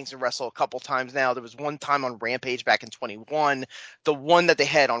and Eddie Kingston wrestle a couple times now. There was one time on Rampage back in 21, the one that they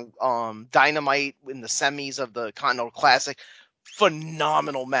had on Dynamite in the semis of the Continental Classic.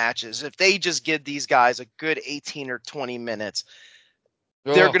 Phenomenal matches. If they just give these guys a good 18 or 20 minutes,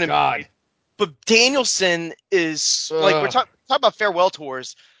 they're Oh gonna. God. But Danielson is like we're talking about farewell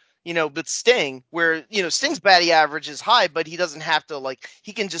tours, but Sting, where Sting's batting average is high, but he doesn't have to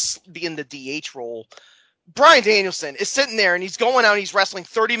he can just be in the DH role. Bryan Danielson is sitting there and he's going out and he's wrestling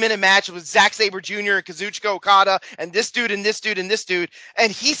 30-minute matches with Zack Sabre Jr. and Kazuchika Okada and this dude and this dude and this dude,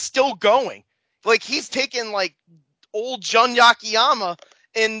 and he's still going. Like he's taking old Jun Yakiyama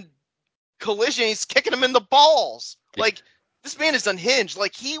in Collision, he's kicking him in the balls. Like this man is unhinged.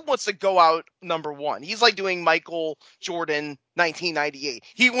 Like he wants to go out number one. He's like doing Michael Jordan 1998.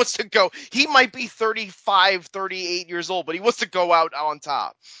 He wants to go. He might be 35, 38 years old, but he wants to go out on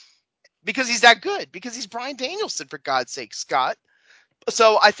top because he's that good. Because he's Bryan Danielson, for God's sake, Scott.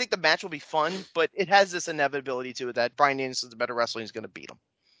 So I think the match will be fun, but it has this inevitability to it that Bryan Danielson's a better wrestler. He's going to beat him.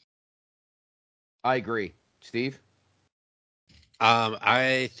 I agree, Steve.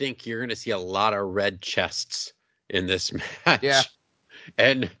 I think you're going to see a lot of red chests in this match. Yeah.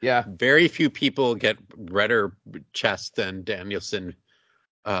 And Yeah. very few people get redder chests than Danielson.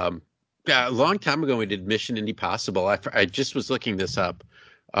 A long time ago, we did Mission Indy Possible. I just was looking this up.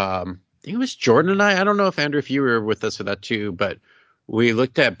 I think it was Jordan and I don't know if Andrew, if you were with us for that too, but we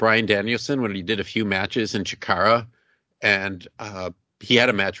looked at Bryan Danielson when he did a few matches in Chikara, and he had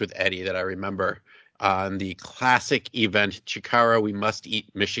a match with Eddie that I remember on the classic event Chikara. We Must Eat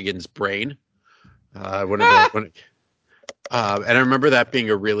Michigan's Brain. And I remember that being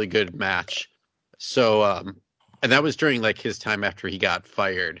a really good match. So, and that was during his time after he got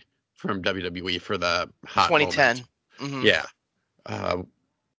fired from WWE for the hot 2010. moment. Yeah.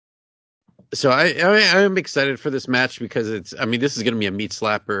 So I'm excited for this match because this is going to be a meat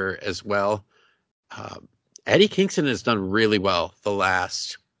slapper as well. Eddie Kingston has done really well the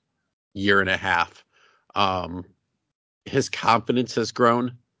last year and a half. His confidence has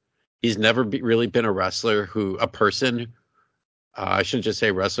grown. He's never really been a person. I shouldn't just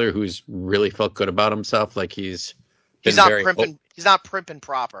say wrestler who's really felt good about himself. Like he's not primping. He's not primping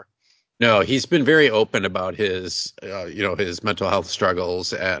proper. No, he's been very open about his, his mental health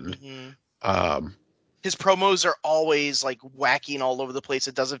struggles, and his promos are always whacking all over the place.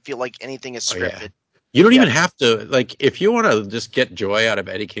 It doesn't feel like anything is scripted. Yeah. You don't even have to if you want to just get joy out of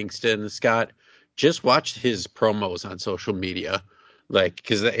Eddie Kingston, Scott, just watch his promos on social media,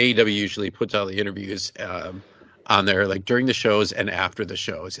 because the AEW usually puts all the interviews on there, during the shows and after the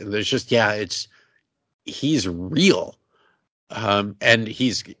shows, and there's just he's real. And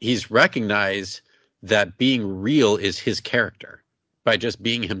he's recognized that being real is his character by just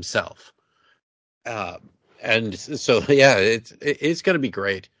being himself. And so, it's going to be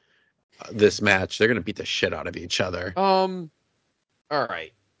great. This match, they're going to beat the shit out of each other. All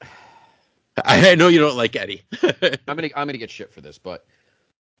right. I know you don't like Eddie. I'm gonna get shit for this, but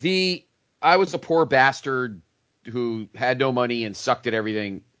I was a poor bastard who had no money and sucked at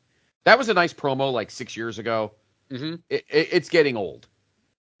everything. That was a nice promo 6 years ago. Mm-hmm. It's getting old,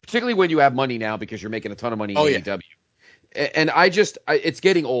 particularly when you have money now because you're making a ton of money in AEW. And it's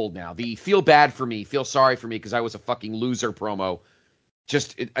getting old now. The feel bad for me, feel sorry for me because I was a fucking loser promo.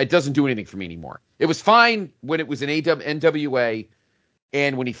 Just it doesn't do anything for me anymore. It was fine when it was in NWA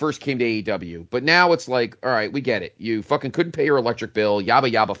and when he first came to AEW, but now it's all right, we get it. You fucking couldn't pay your electric bill,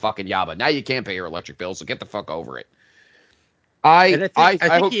 yabba yabba fucking yabba. Now you can't pay your electric bill, so get the fuck over it. I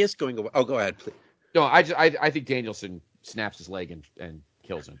think he is going away. Oh, go ahead, please. No, I think Danielson snaps his leg and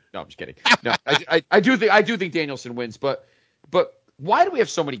kills him. No, I'm just kidding. No, I do think Danielson wins, but why do we have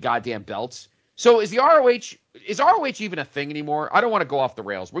so many goddamn belts? So is ROH even a thing anymore? I don't want to go off the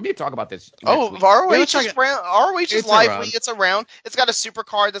rails. We're going to talk about this. ROH is around. ROH is lively. Around. It's around. It's got a super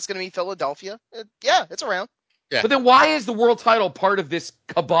card that's going to be Philadelphia. It's around. Yeah. But then why is the world title part of this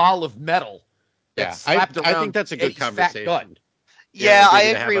cabal of metal? I think that's a good conversation. Yeah, I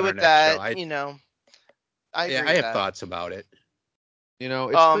agree with that. I agree. I have thoughts about it.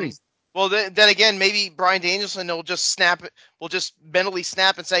 It's pretty. Well, then again, maybe Bryan Danielson will just mentally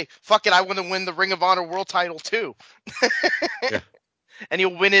snap and say, "Fuck it, I want to win the Ring of Honor World Title too." Yeah. And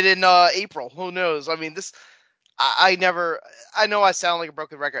he'll win it in April. Who knows? I mean, I know I sound like a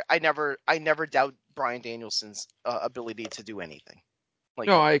broken record. I never doubt Bryan Danielson's ability to do anything. Like,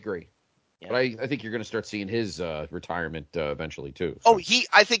 No, I agree. Yeah. But I think you're going to start seeing his retirement eventually too. So. So.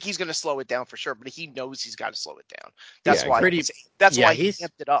 I think he's going to slow it down for sure, but he knows he's got to slow it down. Yeah, Why he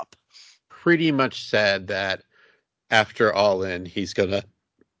amped it up. Pretty much said that after All In, he's going to,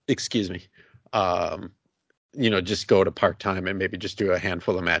 just go to part-time and maybe just do a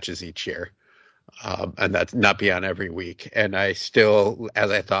handful of matches each year. And that's not be on every week. And I still,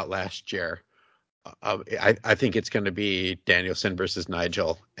 as I thought last year, I think it's going to be Danielson versus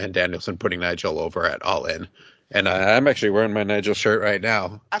Nigel, and Danielson putting Nigel over at All In. And I'm actually wearing my Nigel shirt right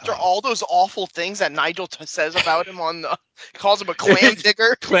now. After all those awful things that Nigel says about him calls him a clam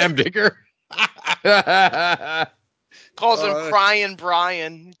digger. Clam digger. Calls him Crying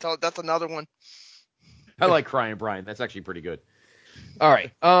Brian. That's another one. I like Crying Brian. That's actually pretty good. All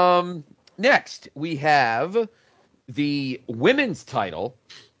right. Next, we have the women's title.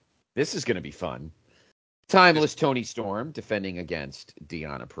 This is going to be fun. Timeless Toni Storm defending against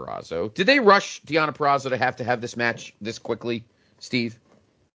Deonna Purrazzo. Did they rush Deonna Purrazzo to have this match this quickly, Steve?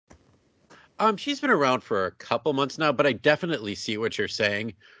 She's been around for a couple months now, but I definitely see what you're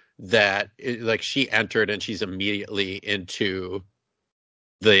saying. That she entered and she's immediately into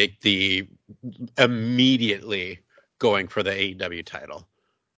the immediately going for the AEW title.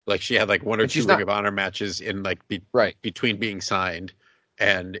 Like she had like one or two Ring of Honor matches in like between being signed,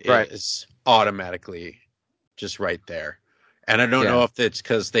 and is automatically just right there. And I don't know if it's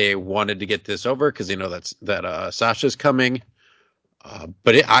because they wanted to get this over because they know that Sasha's coming.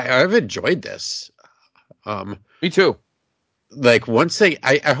 But I've enjoyed this. Me too. Like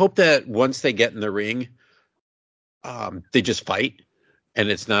I hope that once they get in the ring, they just fight, and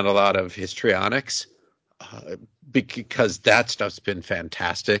it's not a lot of histrionics, because that stuff's been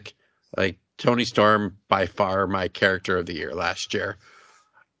fantastic. Like Toni Storm, by far my character of the year last year,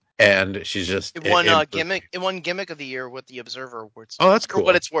 and she's just it won gimmick. It won gimmick of the year with the Observer Awards. Oh, that's cool. For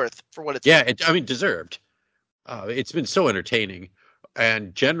what it's worth. Deserved. It's been so entertaining,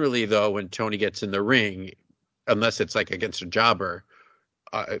 and generally though, when Toni gets in the ring, unless it's like against a jobber,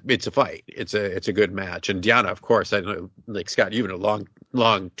 it's a fight. It's a good match. And Deonna, of course, I know, like Scott, you've been a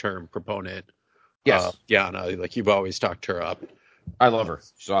long-term proponent. Yes. Deonna, like you've always talked her up. I love her.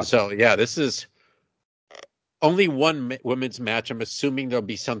 She's awesome. So yeah, this is only one women's match. I'm assuming there'll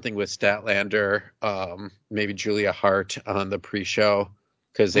be something with Statlander, maybe Julia Hart on the pre-show,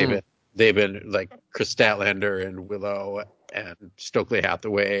 because they've been like Chris Statlander and Willow and Stokely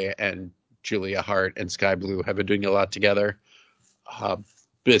Hathaway and Julia Hart and Sky Blue have been doing a lot together. So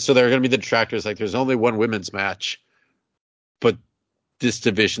they're going to be the detractors. Like there's only one women's match, but this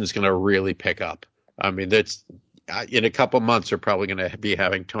division is going to really pick up. I mean, that's in a couple months, they're probably going to be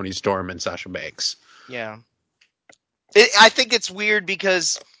having Toni Storm and Sasha Banks. Yeah. I think it's weird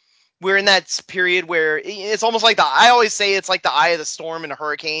because we're in that period where it's almost like I always say it's like the eye of the storm in a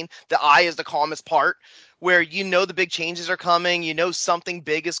hurricane. The eye is the calmest part, where the big changes are coming, something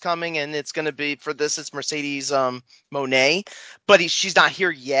big is coming, and it's going to be, for this, it's Mercedes Moné, but she's not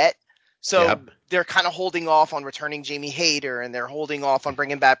here yet. So they're kind of holding off on returning Jamie Hayter, and they're holding off on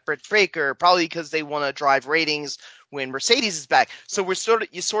bringing back Britt Baker, probably because they want to drive ratings when Mercedes is back. So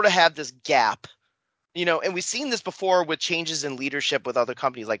you sort of have this gap. And we've seen this before with changes in leadership with other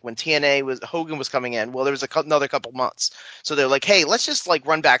companies, like when Hogan was coming in. Well, there was another couple months, so they're like, "Hey, let's just like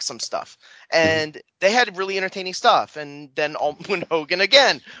run back some stuff," and they had really entertaining stuff. And then when Hogan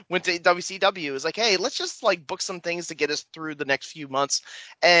again went to WCW, it was like, "Hey, let's just like book some things to get us through the next few months,"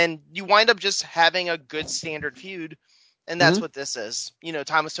 and you wind up just having a good standard feud. And that's what this is.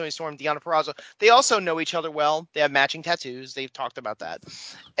 Timeless Toni Storm, Deonna Purrazzo. They also know each other well. They have matching tattoos. They've talked about that,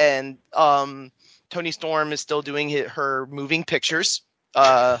 and Toni Storm is still doing her moving pictures,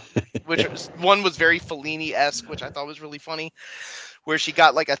 which one was very Fellini-esque, which I thought was really funny, where she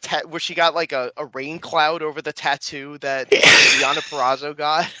got like a rain cloud over the tattoo that Deonna Purrazzo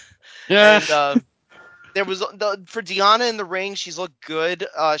got. Yeah. And there was for Deonna in the ring, she's looked good.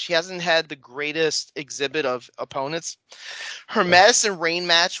 She hasn't had the greatest exhibit of opponents. Her Madison Rain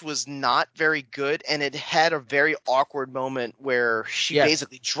match was not very good, and it had a very awkward moment where she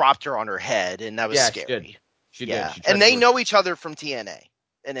basically dropped her on her head, and that was scary. She did. And they know each other from TNA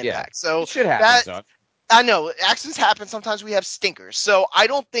and Impact. So shit happens. I know accidents happen. Sometimes we have stinkers. So I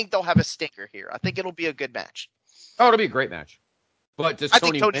don't think they'll have a stinker here. I think it'll be a good match. Oh, it'll be a great match. But I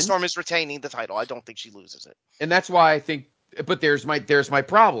think Toni Storm is retaining the title. I don't think she loses it. And that's why I think. But there's my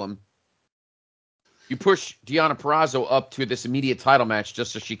problem. You push Deonna Purrazzo up to this immediate title match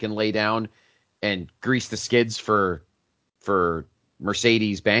just so she can lay down and grease the skids for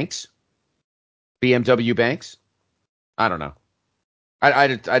Mercedes Banks, BMW Banks. I don't know. I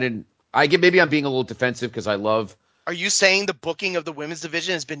didn't. maybe I'm being a little defensive because I love. Are you saying the booking of the women's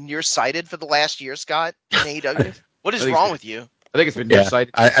division has been nearsighted for the last year, Scott, in AEW? What is wrong with you? I think it's been Yeah,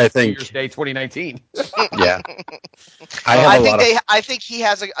 nearsighted since I New think Year's Day 2019. yeah. I have a lot of I think he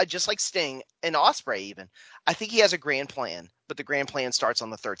has a just like Sting and Ospreay even. I think he has a grand plan, but the grand plan starts on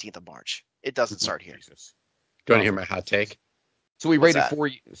the 13th of March. It doesn't start here. Jesus. Do you want to hear my hot take? So we What's rated that?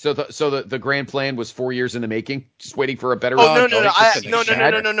 4. So the grand plan was 4 years in the making, just waiting for a better. Oh no no, no he's just no gonna no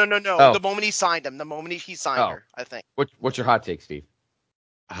no shag no her. no no no! Oh. The moment he signed him, the moment he signed her, I think. What's your hot take, Steve?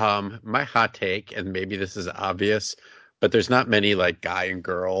 My hot take, and maybe this is obvious, but there's not many like guy and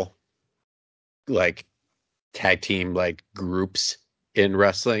girl like tag team like groups in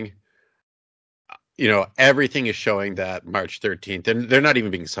wrestling. Everything is showing that March 13th, and they're not even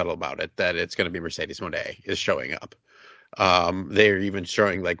being subtle about it, that it's going to be Mercedes Moné is showing up. They're even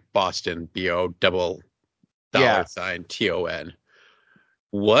showing like Boston, BO, double dollar sign, TON.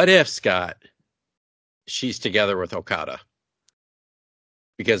 What if, Scott, she's together with Okada?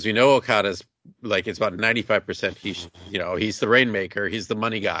 Because we know Okada's like, it's about 95%. He's the rainmaker. He's the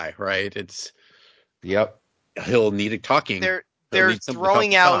money guy, right? Yep. He'll need a talking. They're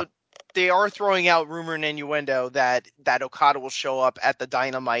throwing out. They are throwing out rumor and innuendo that Okada will show up at the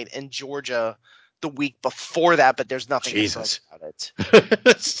Dynamite in Georgia the week before that, but there's nothing Jesus about it.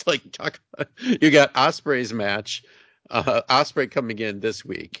 It's like you got Ospreay's match, Ospreay coming in this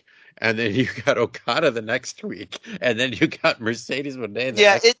week, and then you got Okada the next week, and then you got Mercedes Moné the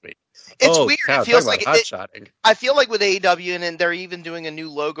next week. It's weird. Cow, it feels talk like about hot-shotting. I feel like with AEW, and they're even doing a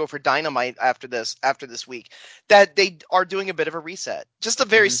new logo for Dynamite after this week, that they are doing a bit of a reset. Just a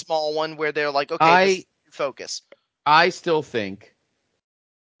very small one where they're like, okay, focus. I still think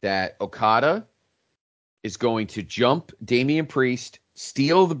that Okada is going to jump Damian Priest,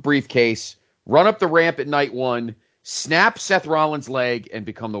 steal the briefcase, run up the ramp at night 1, snap Seth Rollins' leg, and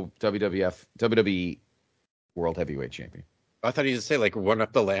become the WWE World Heavyweight Champion. I thought he was say like run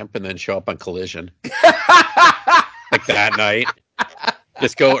up the lamp and then show up on Collision. Like that night.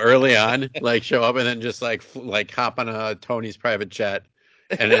 Just go early on, like show up and then just like hop on a Tony's private jet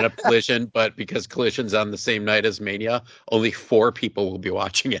and end up Collision. But because Collision's on the same night as Mania, only 4 people will be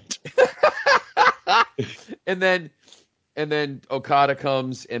watching it. And then Okada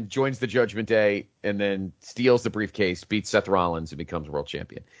comes and joins the Judgment Day and then steals the briefcase, beats Seth Rollins, and becomes world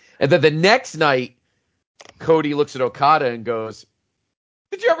champion. And then the next night, Cody looks at Okada and goes,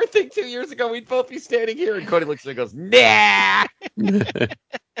 "Did you ever think 2 years ago we'd both be standing here?" And Cody looks at him and goes, "Nah."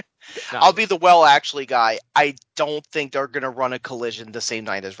 I'll be the actually guy. I don't think they're going to run a Collision the same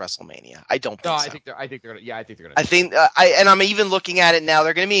night as WrestleMania. I don't think so. I think they're going to. Yeah, I think they're going to. I think, and I'm even looking at it now.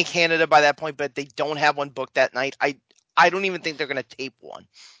 They're going to be in Canada by that point, but they don't have one booked that night. I don't even think they're going to tape one.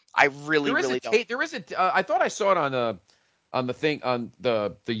 I really don't. There is a. I thought I saw it on the thing on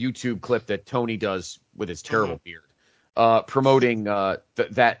the YouTube clip that Tony does with his terrible beard, promoting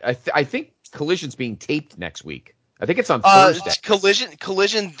that. I think Collision's being taped next week. I think it's on Thursday.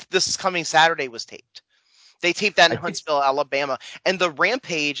 Collision this coming Saturday was taped. They taped that in Huntsville, Alabama. And the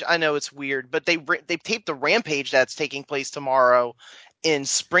Rampage, I know it's weird, but they taped the Rampage that's taking place tomorrow in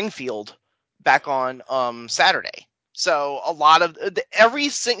Springfield back on Saturday. So a lot of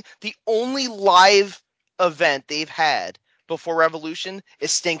the only live event they've had before Revolution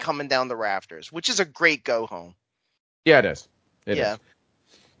is Sting coming down the rafters, which is a great go home. Yeah, it is. It is.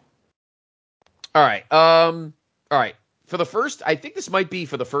 All right. All right. I think this might be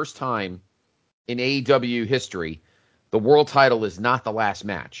for the first time in AEW history, the world title is not the last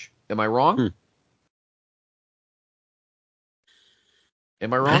match. Am I wrong?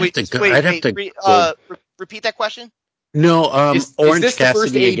 Am I wrong? Repeat that question. No, is this the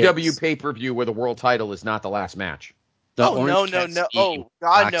first AEW pay-per-view where the world title is not the last match? No. Oh,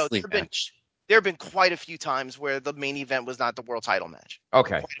 God, no. There have been quite a few times where the main event was not the world title match.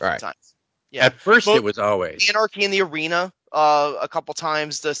 Okay, all right. Times. Yeah. At first, it was always Anarchy in the Arena. A couple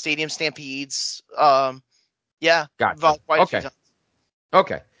times, the Stadium Stampedes. Gotcha. Quite a few times.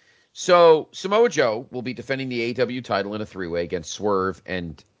 Okay. So Samoa Joe will be defending the AEW title in a 3-way against Swerve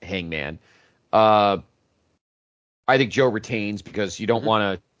and Hangman. I think Joe retains because you don't want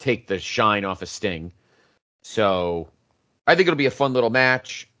to take the shine off of Sting. So I think it'll be a fun little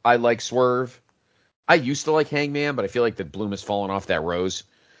match. I like Swerve. I used to like Hangman, but I feel like the bloom has fallen off that rose.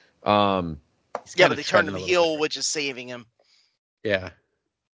 But they turned him heel, which is saving him. Yeah.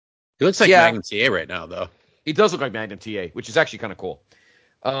 He looks like Magnum TA right now, though. He does look like Magnum TA, which is actually kind of cool.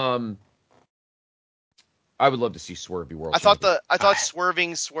 I would love to see Swerve be world champion. I thought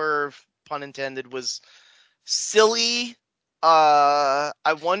Swerve, pun intended, was silly. I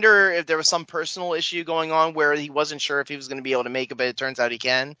I wonder if there was some personal issue going on where he wasn't sure if he was going to be able to make it, but it turns out he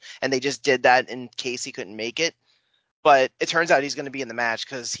can, and they just did that in case he couldn't make it. But it turns out he's going to be in the match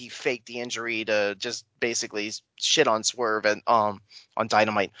because he faked the injury to just basically shit on Swerve and on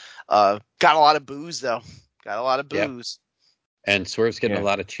Dynamite. Got a lot of boos though. Got a lot of boos. And Swerve's getting a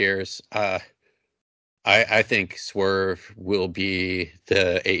lot of cheers. I think Swerve will be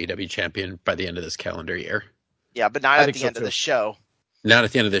the AEW champion by the end of this calendar year. Yeah, but not at the end of the show. Not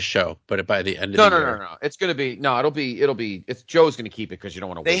at the end of this show, but by the end of the year. No. It's going to be Joe's going to keep it because you don't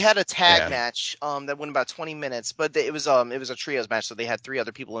want to wait. They had a tag match that went about 20 minutes, but it was a trios match, so they had 3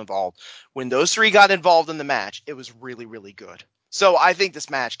 other people involved. When those 3 got involved in the match, it was really, really good. So I think this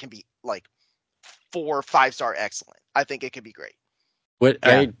match can be like 4 or 5-star excellent. I think it could be great.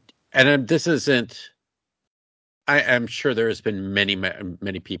 I'm sure there has been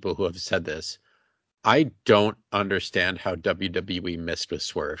many people who have said this. I don't understand how WWE missed with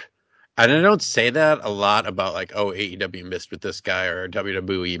Swerve. And I don't say that a lot about like, oh, AEW missed with this guy or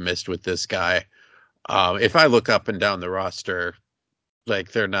WWE missed with this guy. If I look up and down the roster,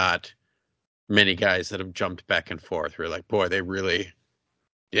 like there are not many guys that have jumped back and forth. We're like, boy, AEW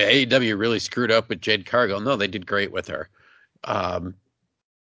really screwed up with Jade Cargill. No, they did great with her.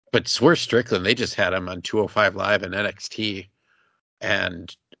 But Swerve Strickland, they just had him on 205 Live and NXT.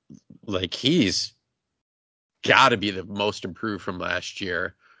 And like he's got to be the most improved from last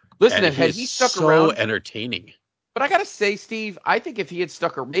year. Listen, had he stuck around, so entertaining. But I gotta say, Steve, I think if he had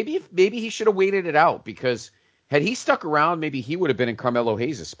stuck around, maybe he should have waited it out, because had he stuck around, maybe he would have been in Carmelo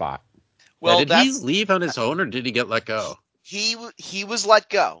Hayes' spot. Well, did he leave on his own, or did he get let go? He was let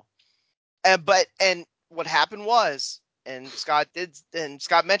go, and what happened was, and Scott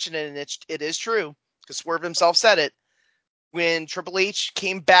mentioned it, and it is true because Swerve himself said it. When Triple H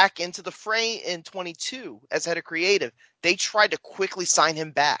came back into the fray in 22 as head of creative, they tried to quickly sign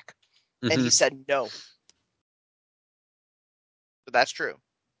him back, and he said no. But that's true.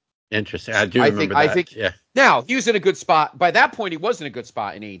 Interesting. I do remember that. I think, yeah. Now, he was in a good spot. By that point, he was in a good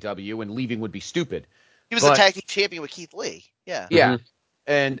spot in AEW, and leaving would be stupid. He was a tag team champion with Keith Lee. Yeah. Yeah.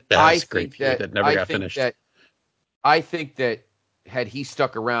 And I think that never got finished. I think that had he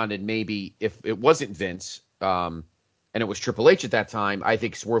stuck around, and maybe if it wasn't Vince, and it was Triple H at that time, I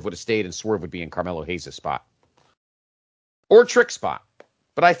think Swerve would have stayed, and Swerve would be in Carmelo Hayes' spot. Or Trick's spot.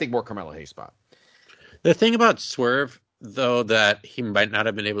 But I think more Carmelo Hayes' spot. The thing about Swerve, though, that he might not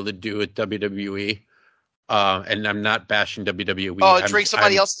have been able to do with WWE, and I'm not bashing WWE. Oh, drink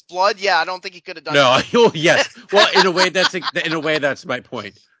somebody else's blood? Yeah, I don't think he could have done that. No, yes. Well, in a way, that's my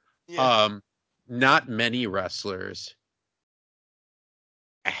point. Yeah. Not many wrestlers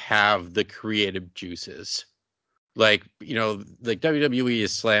have the creative juices. Like, like WWE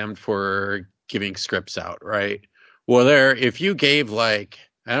is slammed for giving scripts out, right? Well, if you gave I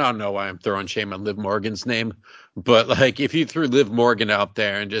don't know why I'm throwing shame on Liv Morgan's name, but if you threw Liv Morgan out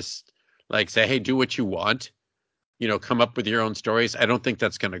there and just say, hey, do what you want, come up with your own stories, I don't think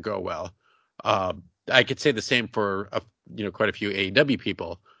that's going to go well. I could say the same for quite a few AEW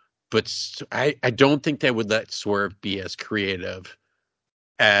people, but I don't think they would let Swerve be as creative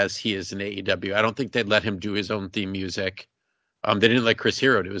as he is in AEW. I don't think they'd let him do his own theme music. They didn't let Chris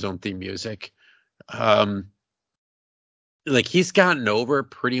Hero do his own theme music. He's gotten over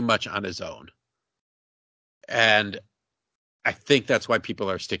pretty much on his own. And I think that's why people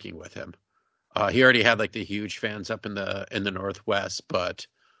are sticking with him. He already had the huge fans up in the Northwest, but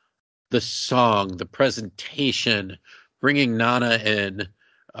the song, the presentation, bringing Nana in,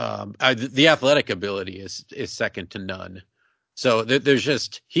 the athletic ability is second to none. So there's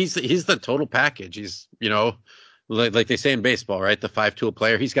just he's the total package. He's like they say in baseball, right? The 5-tool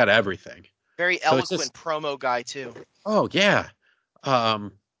player. He's got everything. Very eloquent promo guy too. Oh yeah.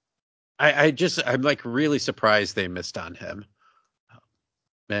 I'm really surprised they missed on him.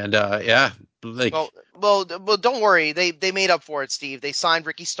 And yeah, well, don't worry. They made up for it, Steve. They signed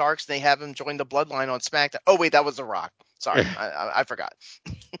Ricky Starks. And they have him join the Bloodline on SmackDown. Oh wait, that was The Rock. Sorry, I forgot.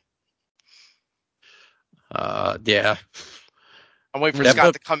 Yeah. I'm waiting for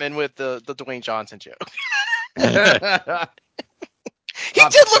Scott to come in with the Dwayne Johnson joke. He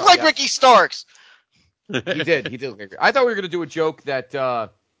did look like Ricky Starks. He did look like. I thought we were going to do a joke that,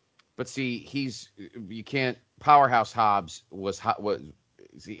 but see, you can't. Powerhouse Hobbs was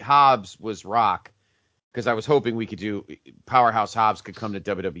Rock, because I was hoping we could do Powerhouse Hobbs could come to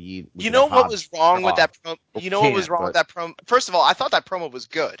WWE. You know what was wrong with that promo? You know what was wrong with that promo? First of all, I thought that promo was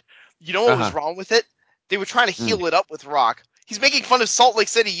good. You know what was wrong with it? They were trying to heal it up with Rock. He's making fun of Salt Lake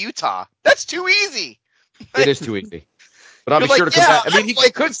City, Utah. That's too easy. It is too easy. But I'll be sure to come back. I mean, he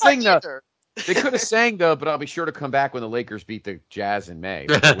could sing the. They could have sang though, but I'll be sure to come back when the Lakers beat the Jazz in May.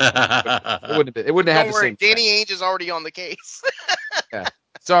 It wouldn't have Don't the worry, same. Danny Ainge is already on the case. Yeah.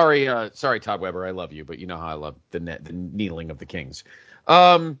 Sorry, Todd Weber. I love you, but you know how I love the kneeling of the Kings.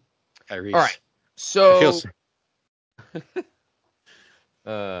 All right. So,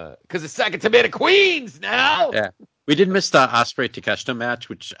 because it's second to me to Queens now. Yeah, we did miss the Ospreay Takeshita match,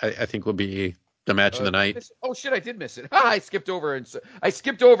 which I think will be the match of the night. Oh shit, I did miss it. I skipped over it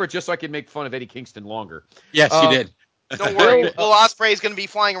just so I could make fun of Eddie Kingston longer. Yes, you did. Don't worry, Will Ospreay is going to be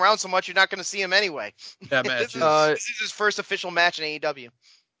flying around so much you're not going to see him anyway. That match this is his first official match in AEW.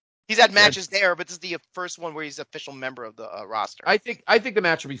 He's had matches there, but this is the first one where he's an official member of the roster. I think the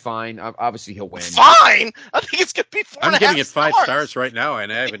match will be fine. Obviously, he'll win. Fine. I think it's going to be 4.5 I'm giving it 5 stars. stars right now,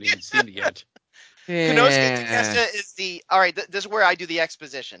 and I haven't even seen it yet. Konosuke Takeshita is the all right. This is where I do the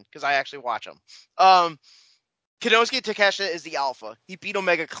exposition because I actually watch him. Konosuke Takeshita is the alpha. He beat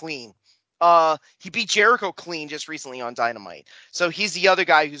Omega clean. He beat Jericho clean just recently on Dynamite. So he's the other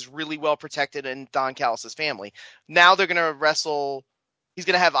guy who's really well protected in Don Callis' family. Now they're gonna wrestle. He's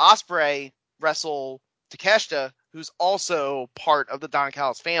gonna have Ospreay wrestle Takeshita, who's also part of the Don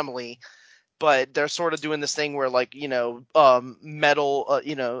Callis family. But they're sort of doing this thing where, like, metal,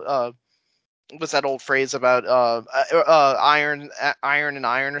 what's that old phrase about iron and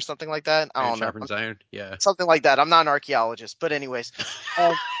iron or something like that? I don't know. Sharpens iron, yeah, something like that. I'm not an archaeologist, but anyways,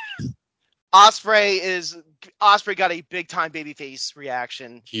 Ospreay got a big time babyface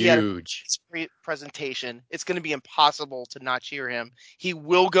reaction. Huge. He had a great presentation. It's going to be impossible to not cheer him. He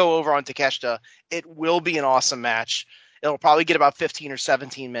will go over on Takeshita. It will be an awesome match. It'll probably get about 15 or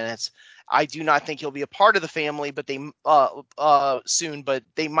 17 minutes. I do not think he'll be a part of the family, but they soon. But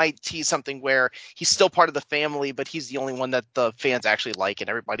they might tease something where he's still part of the family, but he's the only one that the fans actually like, and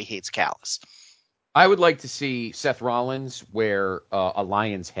everybody hates Callis. I would like to see Seth Rollins wear a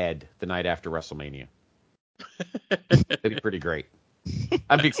lion's head the night after WrestleMania. That'd be pretty great.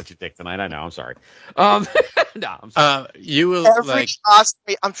 I'm being such a dick tonight. I know. I'm sorry. No, I'm sorry. You will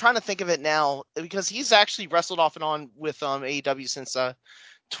Ospreay, I'm trying to think of it now because he's actually wrestled off and on with AEW since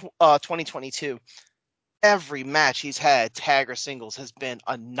 2022. Every match he's had, tag or singles, has been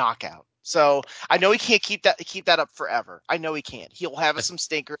a knockout. So I know he can't keep that up forever. I know he can't. He'll have some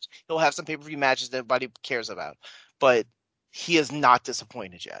stinkers. He'll have some pay-per-view matches that everybody cares about. But he is not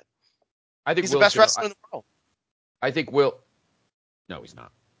disappointed yet. I think he's the best wrestler in the world. I think Will. No, he's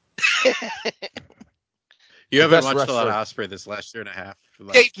not. You haven't watched a lot of Ospreay this last year and a half.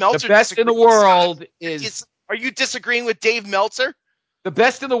 Dave Meltzer, the best in the world is. Are you disagreeing with Dave Meltzer? The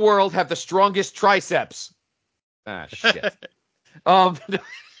best in the world have the strongest triceps. Ah, shit. No.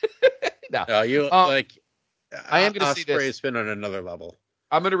 I am going to see this. Ospreay has been on another level.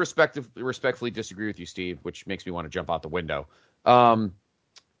 I'm going to respectfully disagree with you, Steve, which makes me want to jump out the window.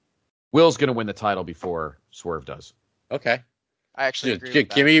 Will's going to win the title before Swerve does. Okay. I actually agree with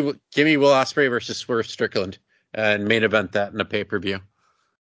that. Give me Will Ospreay versus Swerve Strickland and main event that in a pay-per-view.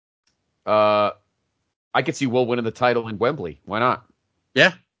 I could see Will winning the title in Wembley. Why not?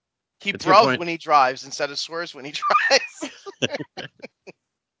 Yeah. He bruv when he drives instead of swerves when he drives.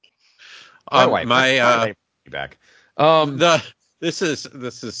 Back. This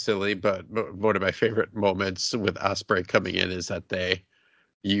is silly, but one of my favorite moments with Ospreay coming in is that they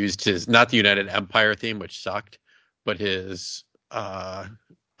used his, not the United Empire theme, which sucked, but his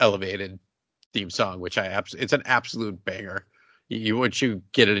elevated theme song, which it's an absolute banger. Once you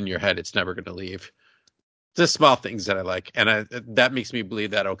get it in your head, it's never going to leave. Just small things that I like, and that makes me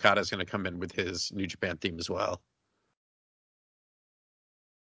believe that Okada's going to come in with his New Japan theme as well.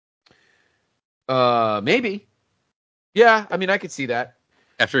 Maybe. Yeah, I mean, I could see that.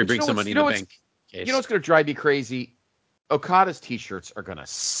 After he brings some money in the bank. You know what's going to drive me crazy? Okada's t-shirts are going to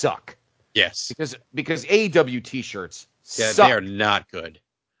suck. Yes. Because AEW t-shirts suck. They are not good.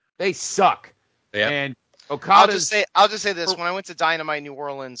 They suck. Yeah. And Okada's... I'll just say this. When I went to Dynamite New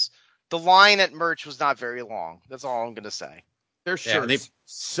Orleans, the line at merch was not very long. That's all I'm going to say. Their shirts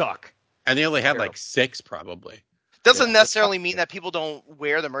suck. And they only had like 6 probably. Doesn't necessarily mean that people don't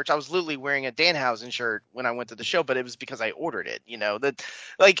wear the merch. I was literally wearing a Danhausen shirt when I went to the show, but it was because I ordered it. That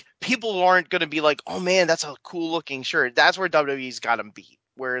like people aren't going to be like, oh man, that's a cool looking shirt. That's where WWE's got them beat.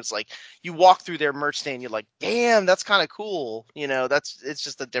 Where it's like you walk through their merch stand, you're like, damn, that's kind of cool. It's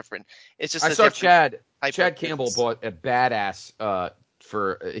just a different. It's just. I saw Chad Campbell bought a badass.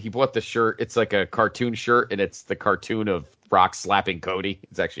 He bought the shirt. It's like a cartoon shirt, and it's the cartoon of Rock slapping Cody.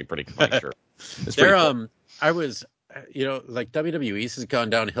 It's actually a pretty funny shirt. It's pretty cool. I was, like WWE's has gone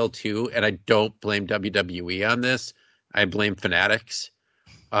downhill too, and I don't blame WWE on this. I blame Fanatics,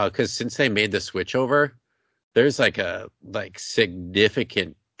 because since they made the switch over, there's like a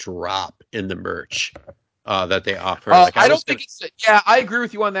significant drop in the merch that they offer. I don't think it's. Yeah, I agree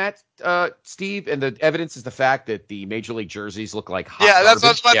with you on that, Steve. And the evidence is the fact that the Major League jerseys look like hot that's what I was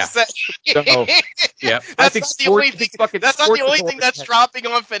garbage. about to say. Yeah, That's not the only thing. That's not the only thing that's dropping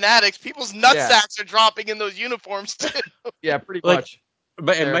on Fanatics. People's nutsacks are dropping in those uniforms too. Yeah, pretty much.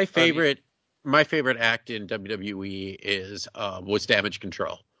 But and my favorite act in WWE was Damage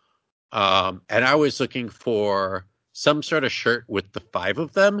Control. And I was looking for some sort of shirt with the 5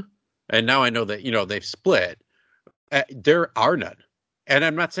 of them. And now I know that, they've split. There are none. And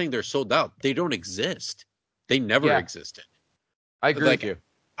I'm not saying they're sold out. They don't exist. They never existed. I agree with you.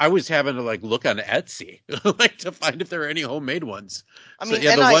 I was having to look on Etsy to find if there are any homemade ones. I mean,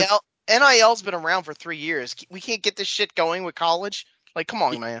 NIL's been around for 3 years. We can't get this shit going with college. Come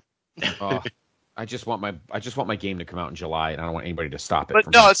on, man. I just want my game to come out in July, and I don't want anybody to stop it. But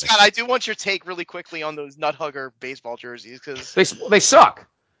no, Scott, I do want your take really quickly on those nut hugger baseball jerseys because they suck.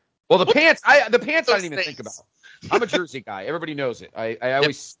 Well, the pants I didn't even think about. I'm a jersey guy. Everybody knows it. I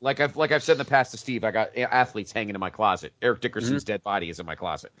always like I've said in the past to Steve. I got athletes hanging in my closet. Eric Dickerson's dead body is in my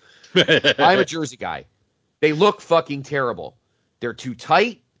closet. I'm a jersey guy. They look fucking terrible. They're too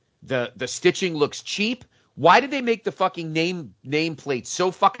tight. The stitching looks cheap. Why did they make the fucking nameplate so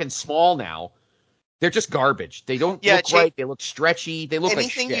fucking small now? They're just garbage. They don't look right. They look stretchy. They look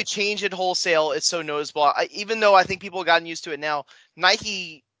anything like shit. You change at wholesale, it's so noticeable. Even though I think people have gotten used to it now,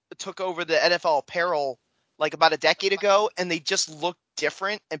 Nike took over the NFL apparel about a decade ago, and they just looked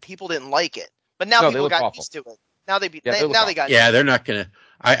different, and people didn't like it. But now people got used to it. Now they got. Yeah, they're not gonna.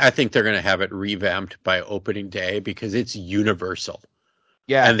 I think they're gonna have it revamped by opening day because it's universal.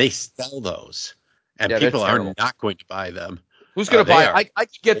 Yeah, and they sell those, and people are not going to buy them. Who's going to buy? I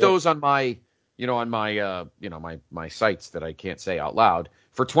could get those on my, my sites that I can't say out loud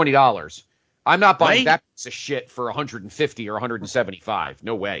for $20. I'm not buying that piece of shit for $150 or $175.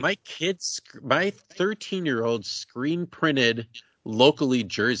 No way. My 13-year-old screen printed locally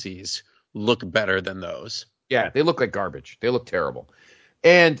jerseys look better than those. Yeah, they look like garbage. They look terrible.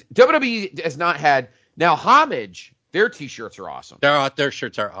 And WWE has not had now Homage. Their T-shirts are awesome. Their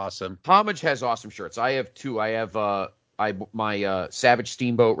shirts are awesome. Homage has awesome shirts. I have 2. I have my Savage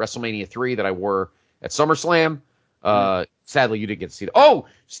Steamboat WrestleMania 3 that I wore at SummerSlam. Sadly, you didn't get to see it. Oh,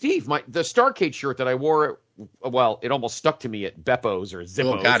 Steve, the Starrcade shirt that I wore. It almost stuck to me at Beppo's or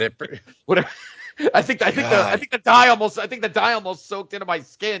Zippo's. Oh, got it. Whatever. I think the dye almost soaked into my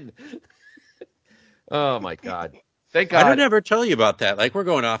skin. Oh my God. Thank God. I don't ever tell you about that. We're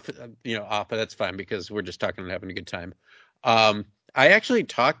going off, but that's fine because we're just talking and having a good time. I actually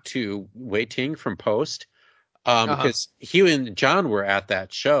talked to Wei Ting from Post because he and John were at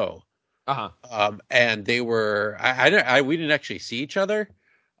that show. And they were, we didn't actually see each other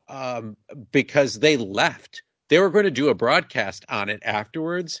because they left. They were going to do a broadcast on it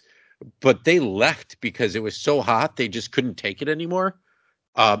afterwards, but they left because it was so hot. They just couldn't take it anymore.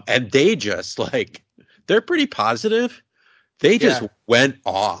 And they just they're pretty positive. They just went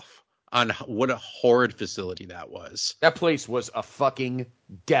off on what a horrid facility that was. That place was a fucking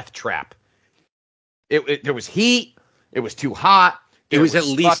death trap. There was heat. It was too hot. It was at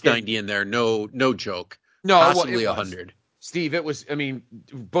least 90 in there. No joke. No, possibly 100. Steve, it was. I mean,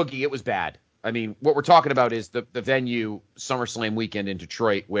 Boogie, it was bad. I mean, what we're talking about is the venue SummerSlam weekend in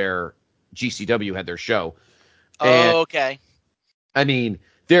Detroit where GCW had their show. And, okay. I mean,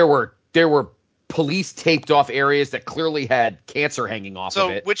 there were police taped off areas that clearly had cancer hanging off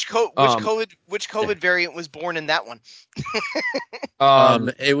of it. Which COVID variant was born in that one?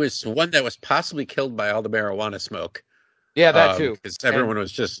 It was one that was possibly killed by all the marijuana smoke. Yeah, that too. Because everyone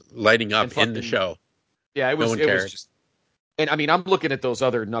was just lighting up in the show. Yeah, it was just. And I mean, I'm looking at those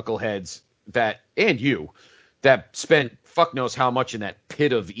other knuckleheads that spent fuck knows how much in that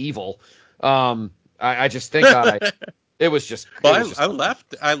pit of evil. I just think it was just. Well,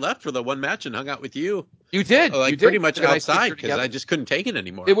 I left for the one match and hung out with you. You did. You did. Pretty much outside because I just couldn't take it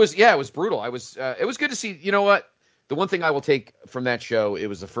anymore. It was brutal. It was good to see. You know what? The one thing I will take from that show, it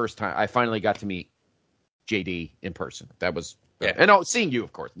was the first time I finally got to meet JD in person. That was and seeing you,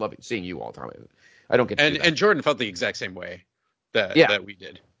 of course, loving seeing you all the time. I don't get to do that. And Jordan felt the exact same way that we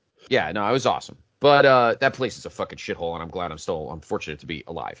did. Yeah, no, it was awesome. But that place is a fucking shithole, and I'm fortunate to be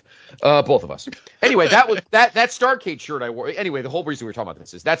alive. Both of us. Anyway, that was that Starrcade shirt I wore. Anyway, the whole reason we were talking about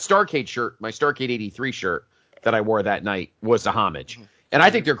this is that Starrcade shirt, my Starrcade 83 shirt that I wore that night was the Homage. And I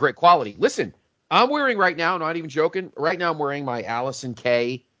think they're great quality. Listen, I'm wearing right now, not even joking, right now I'm wearing my Allison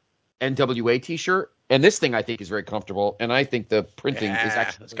K NWA t-shirt. And this thing I think is very comfortable, and I think the printing is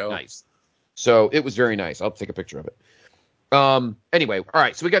actually nice. So it was very nice. I'll take a picture of it. Anyway, all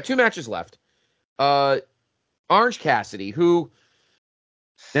right. So we got 2 matches left. Orange Cassidy, who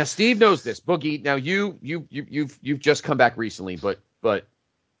Now Steve knows this. Boogie, now you've just come back recently, but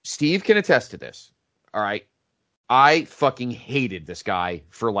Steve can attest to this. All right. I fucking hated this guy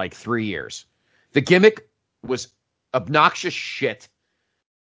for like 3 years. The gimmick was obnoxious shit.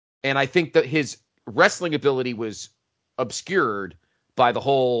 And I think that his wrestling ability was obscured by the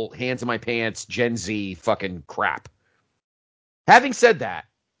whole hands in my pants, Gen Z fucking crap. Having said that,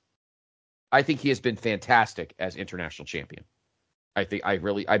 I think he has been fantastic as international champion. I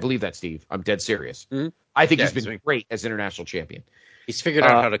believe that, Steve. I'm dead serious. Mm-hmm. I think he's been great as international champion. He's figured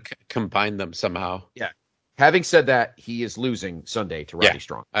out how to combine them somehow. Yeah. Having said that, he is losing Sunday to Roddy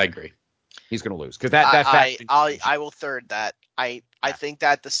Strong. I agree. He's going to lose because I will third that. I think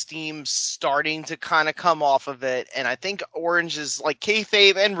that the steam's starting to kind of come off of it, and I think Orange is like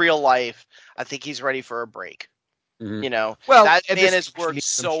kayfabe and real life. I think he's ready for a break. Mm-hmm. You know, well, that man has worked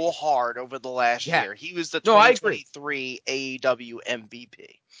so hard over the last year. He was the 2023 AEW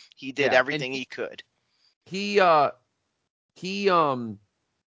MVP. He did everything he could.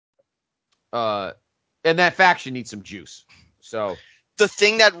 And that faction needs some juice. So the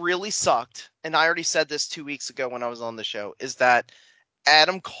thing that really sucked, and I already said this 2 weeks ago when I was on the show, is that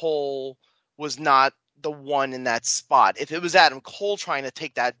Adam Cole was not the one in that spot. If it was Adam Cole trying to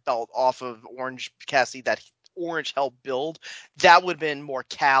take that belt off of Orange Cassidy that Orange helped build, that would have been more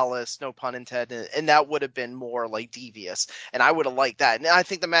callous, no pun intended, and that would have been more like devious. And I would have liked that. And I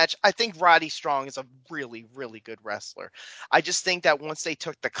think Roddy Strong is a really, really good wrestler. I just think that once they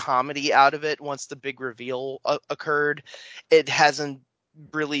took the comedy out of it, once the big reveal occurred, it hasn't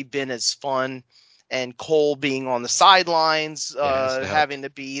really been as fun. And Cole being on the sidelines, having to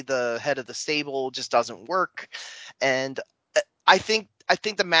be the head of the stable just doesn't work. And I think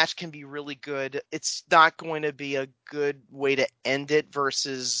the match can be really good. It's not going to be a good way to end it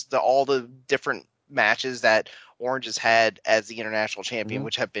versus all the different matches that Orange has had as the international champion,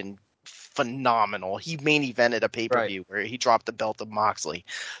 which have been phenomenal. He main evented a pay-per-view where he dropped the belt of Moxley.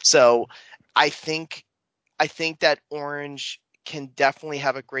 So I think that Orange can definitely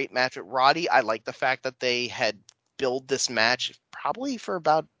have a great match with Roddy. I like the fact that they had built this match probably for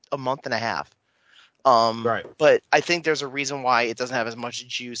about a month and a half. But I think there's a reason why it doesn't have as much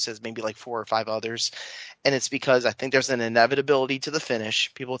juice as maybe like 4 or 5 others. And it's because I think there's an inevitability to the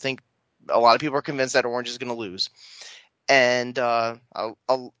finish. A lot of people are convinced that Orange is going to lose. And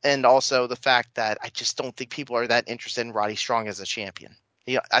also the fact that I just don't think people are that interested in Roddy Strong as a champion.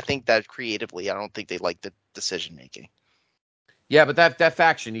 I think that creatively, I don't think they like the decision making. Yeah, but that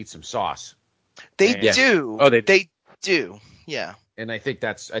faction needs some sauce. They do. Oh, they do. Yeah. And I think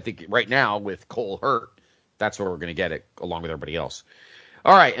right now with Cole hurt, that's where we're going to get it along with everybody else.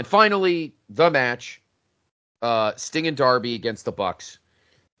 All right, and finally the match, Sting and Darby against the Bucks.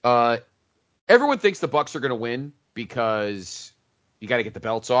 Everyone thinks the Bucks are going to win because you got to get the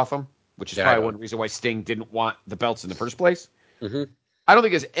belts off them, which is probably one reason why Sting didn't want the belts in the first place. Mm-hmm. I don't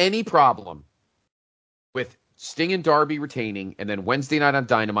think there's any problem with Sting and Darby retaining, and then Wednesday night on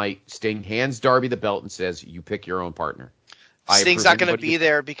Dynamite, Sting hands Darby the belt and says, "You pick your own partner." Sting's not going to be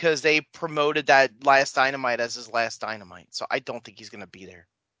there because they promoted that last Dynamite as his last Dynamite. So I don't think he's going to be there.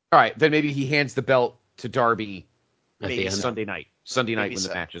 All right. Then maybe he hands the belt to Darby maybe Sunday night. Sunday night when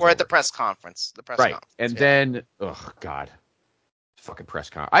the match is over. Or at the over. press conference. And then, oh, God. Fucking press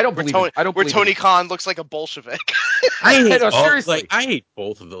conference. I don't believe it. Where Tony Khan looks like a Bolshevik. Seriously. I hate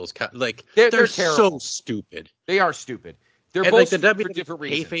both of those. They're so stupid. They are stupid. They're and both the for different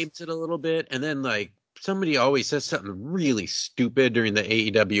reasons. Kayfabes it a little bit, and then somebody always says something really stupid during the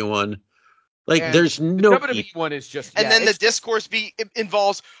AEW one. There's no the WWE one is just, and then the discourse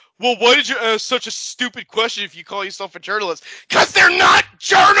involves, well, why did you ask such a stupid question if you call yourself a journalist? Because they're not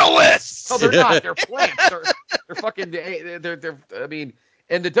journalists. No, they're not. They're plants. They're fucking. They're. I mean,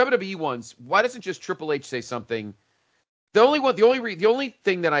 and the WWE ones. Why doesn't just Triple H say something? The only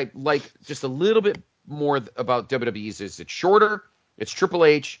thing that I like just a little bit more about WWE's is it's shorter. It's Triple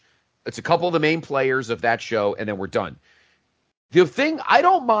H. It's a couple of the main players of that show, and then we're done. The thing, I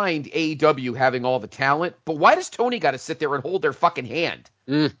don't mind AEW having all the talent, but why does Tony got to sit there and hold their fucking hand?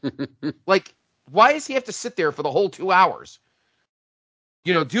 Why does he have to sit there for the whole 2 hours?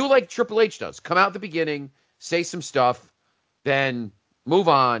 Do like Triple H does. Come out at the beginning, say some stuff, then move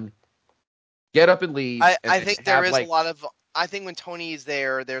on, get up and leave. I think there is a lot of. I think when Tony is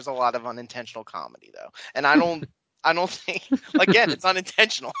there's a lot of unintentional comedy though, and I don't think, again, it's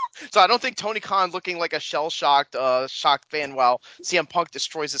unintentional. So I don't think Tony Khan looking like a shell-shocked fan while CM Punk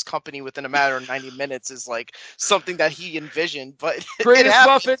destroys his company within a matter of 90 minutes is like something that he envisioned. But greatest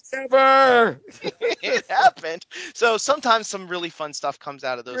muffins ever. It happened. So sometimes some really fun stuff comes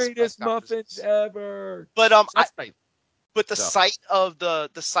out of those greatest muffins ever. But But the So. site of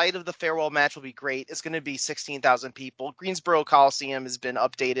the farewell match will be great. It's going to be 16,000 people. Greensboro Coliseum has been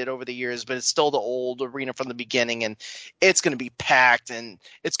updated over the years, but it's still the old arena from the beginning, and it's going to be packed and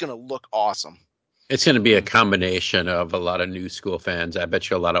it's going to look awesome. It's going to be a combination of a lot of new school fans. I bet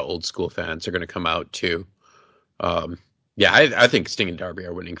you a lot of old school fans are going to come out too. Yeah, I think Sting and Darby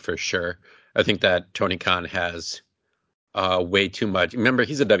are winning for sure. I think that Tony Khan has way too much. Remember,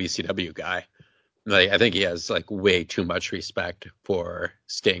 he's a WCW guy. Like, I think he has like way too much respect for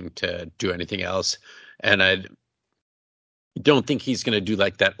Sting to do anything else, and I don't think he's going to do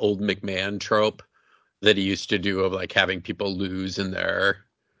like that old McMahon trope that he used to do of like having people lose in their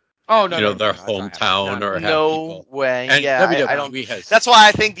their hometown or have No people. way. And Yeah, I don't. WWE has. That's why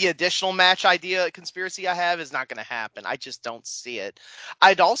I think the additional match idea conspiracy I have is not going to happen. I just don't see it.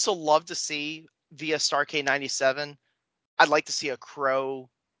 I'd also love to see via Starrcade 97. I'd like to see a Crow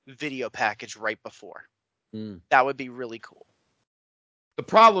video package right before. That would be really cool. The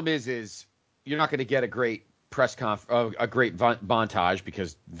problem is you're not going to get a great a great montage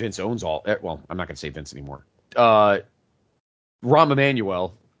because Vince owns all. Well, I'm not going to say Vince anymore. Rahm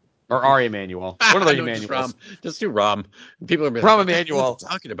Emanuel or Ari Emanuel. One of the Emanuels. Just do Rahm. People are Rahm Emanuel.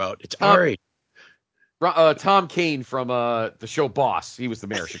 Talking about it's Ari. Tom Kane from the show Boss. He was the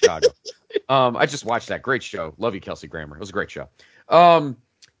mayor of Chicago. I just watched that. Great show. Love you, Kelsey Grammer. It was a great show.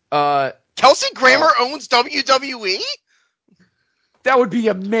 Kelsey Grammer owns WWE? That would be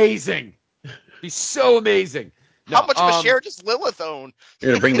amazing. Be so amazing. No, how much of a share does Lilith own?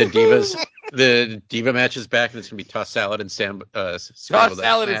 You're gonna bring the divas, the diva matches back, and it's gonna be tossed salad and scrambled tossed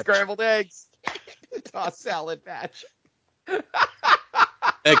salad and scrambled eggs. Tossed salad match.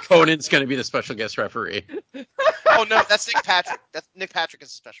 And Conan's gonna be the special guest referee. Oh no, that's Nick Patrick. Nick Patrick is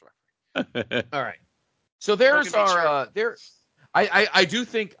a special referee. All right. So there's our I do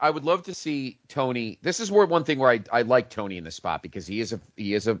think I would love to see Tony. This is one thing where I like Tony in this spot because he is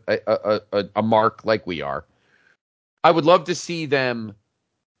a mark like we are. I would love to see them.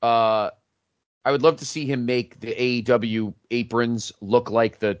 I would love to see him make the AEW aprons look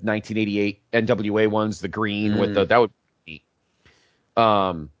like the 1988 NWA ones, the green with that would be neat.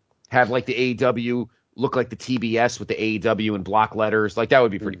 Have like the AEW look like the TBS with the AEW in block letters. Like that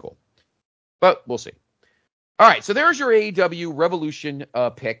would be pretty cool. But we'll see. All right, so there's your AEW Revolution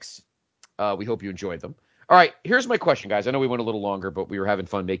picks. We hope you enjoyed them. All right, here's my question, guys. I know we went a little longer, but we were having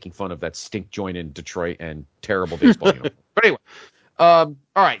fun making fun of that stink joint in Detroit and terrible baseball uniform. But anyway, all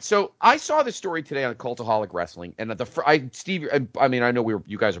right. So I saw this story today on Cultaholic Wrestling, and Steve. I mean, I know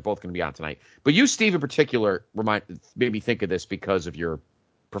you guys are both going to be on tonight, but you, Steve, in particular, made me think of this because of your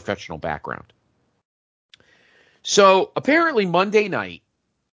professional background. So apparently, Monday night.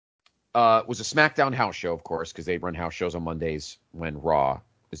 Was a SmackDown house show, of course, because they run house shows on Mondays when Raw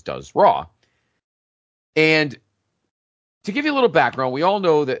does Raw. And to give you a little background, we all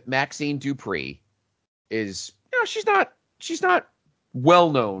know that Maxine Dupree is, she's not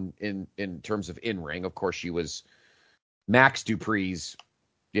well known in terms of in-ring. Of course, she was Max Dupree's,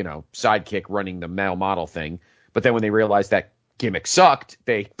 sidekick running the male model thing. But then when they realized that gimmick sucked,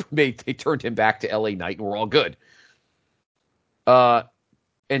 they turned him back to LA Knight and we're all good.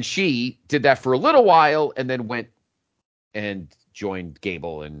 And she did that for a little while and then went and joined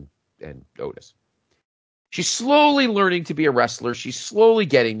Gable and Otis. She's slowly learning to be a wrestler. She's slowly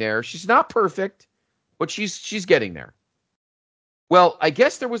getting there. She's not perfect, but she's getting there. Well, I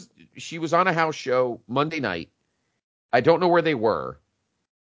guess she was on a house show Monday night. I don't know where they were.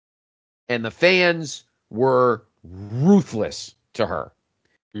 And the fans were ruthless to her.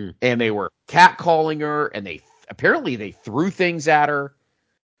 And they were catcalling her and apparently they threw things at her.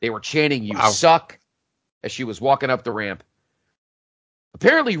 They were chanting, "You suck," as she was walking up the ramp.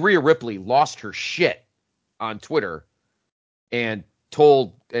 Apparently, Rhea Ripley lost her shit on Twitter and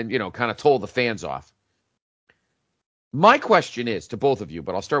told the fans off. My question is to both of you,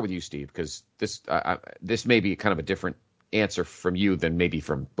 but I'll start with you, Steve, because this may be kind of a different answer from you than maybe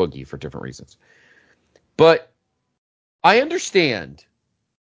from Boogie for different reasons. But I understand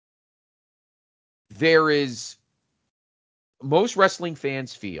most wrestling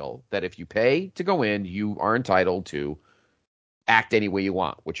fans feel that if you pay to go in, you are entitled to act any way you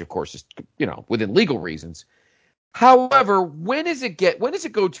want, which of course is, within legal reasons. However, when does it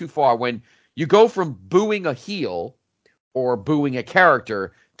go too far when you go from booing a heel or booing a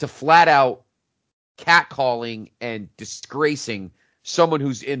character to flat out catcalling and disgracing someone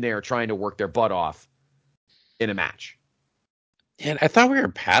who's in there trying to work their butt off in a match? And I thought we were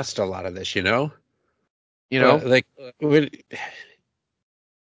past a lot of this,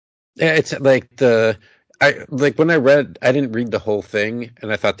 it's like when I didn't read the whole thing,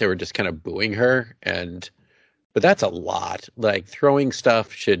 and I thought they were just kind of booing her, and But that's a lot. Like, throwing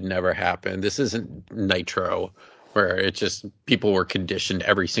stuff should never happen. This isn't Nitro, where it's just people were conditioned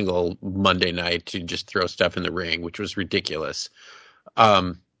every single Monday night to just throw stuff in the ring, which was ridiculous.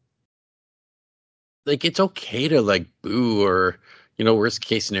 Um, like, it's okay to like boo or, worst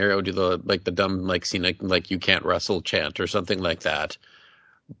case scenario, do the dumb like scene like you can't wrestle chant or something like that.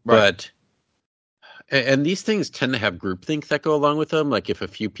 Right. But and these things tend to have groupthink that go along with them. Like, if a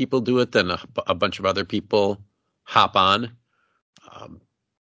few people do it, then a bunch of other people hop on. Um,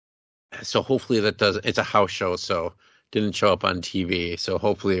 so hopefully that does. It's a house show, so didn't show up on TV. So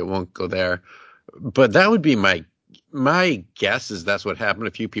hopefully it won't go there. But that would be my guess is that's what happened.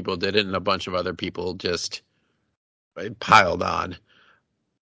 A few people did it, and a bunch of other people just piled on.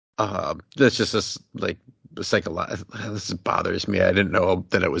 That's just this like this bothers me. I didn't know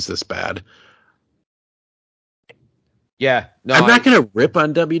that it was this bad. Yeah. No, I'm not going to rip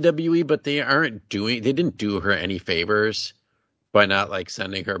on WWE, but they didn't do her any favors by not like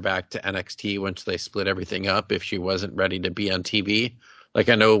sending her back to NXT once they split everything up if she wasn't ready to be on TV. Like,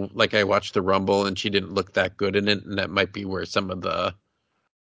 I know, like, I watched the Rumble and she didn't look that good in it, and that might be where some of the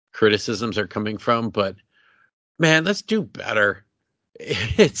criticisms are coming from, but man, let's do better.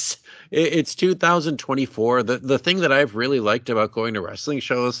 It's 2024. The thing that I've really liked about going to wrestling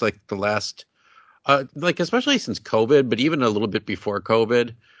shows like the last like especially since COVID, but even a little bit before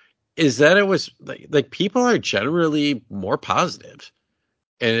COVID, is that it was like people are generally more positive,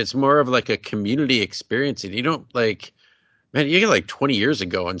 and it's more of like a community experience. And you don't like, man, you get like 20 years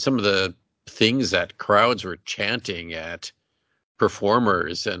ago, and some of the things that crowds were chanting at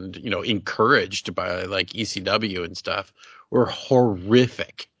performers and encouraged by like ECW and stuff were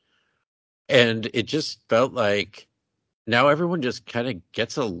horrific, and it just felt like now everyone just kind of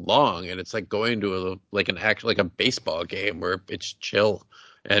gets along, and it's like going to a baseball game where it's chill,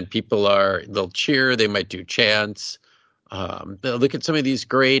 and they'll cheer, they might do chants. They'll look at some of these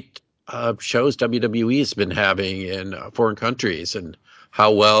great shows WWE has been having in foreign countries and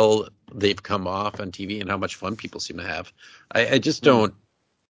how well they've come off on TV and how much fun people seem to have. I just don't.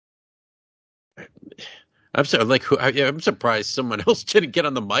 I'm so like I'm surprised someone else didn't get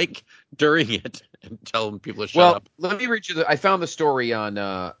on the mic during it and tell people to shut up. Let me read you I found the story on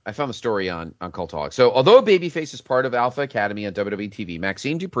Cultaholic. So, although Babyface is part of Alpha Academy on WWE TV,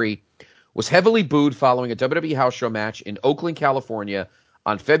 Maxine Dupree was heavily booed following a WWE house show match in Oakland, California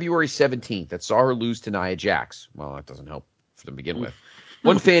on February 17th that saw her lose to Nia Jax. Well, that doesn't help to begin with.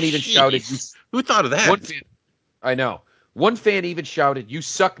 One fan even shouted, "Who thought of that?" I know. One fan even shouted, "You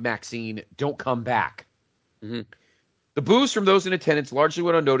suck, Maxine. Don't come back." Mm-hmm. The boos from those in attendance largely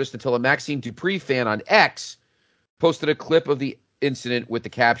went unnoticed until a Maxine Dupree fan on X posted a clip of the incident with the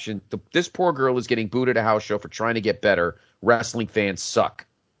caption, "This poor girl is getting booed at a house show for trying to get better. Wrestling fans suck."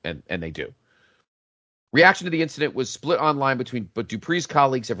 And they do. Reaction to the incident was split online but Dupree's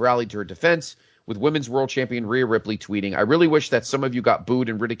colleagues have rallied to her defense, with Women's World Champion Rhea Ripley tweeting, "I really wish that some of you got booed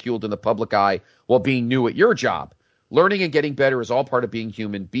and ridiculed in the public eye while being new at your job. Learning and getting better is all part of being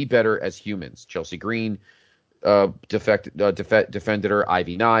human. Be better as humans." Chelsea Green defended her,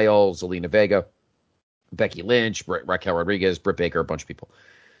 Ivy Nile, Zelina Vega, Becky Lynch, Raquel Rodriguez, Britt Baker, a bunch of people.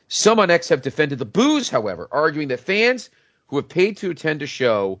 Some on X have defended the boos, however, arguing that fans who have paid to attend a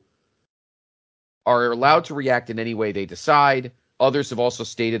show are allowed to react in any way they decide. Others have also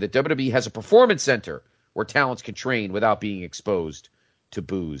stated that WWE has a performance center where talents can train without being exposed to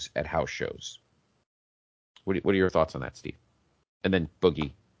boos at house shows. What are your thoughts on that, Steve? And then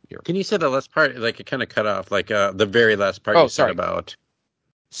Boogie. Can you say the last part? Like, it kind of cut off. Like the very last part said about.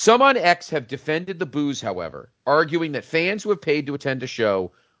 Some on X have defended the boos, however, arguing that fans who have paid to attend a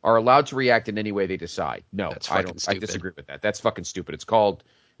show are allowed to react in any way they decide. No, I don't. Stupid. I disagree with that. That's fucking stupid. It's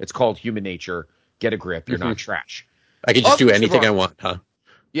called human nature. Get a grip. You're not trash. I can just do anything I want, huh?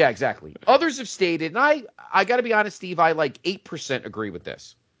 Yeah, exactly. Others have stated, and I got to be honest, Steve, I like 8% agree with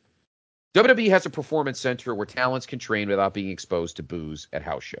this. WWE has a performance center where talents can train without being exposed to boos at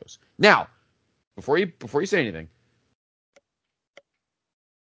house shows. Now, before you say anything,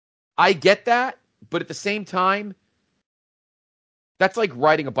 I get that, but at the same time, that's like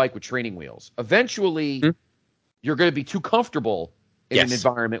riding a bike with training wheels. Eventually, you're going to be too comfortable in an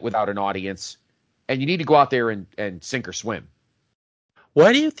environment without an audience, and you need to go out there and sink or swim.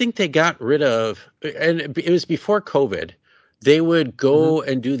 Why do you think they got rid of, and it was before COVID, they would go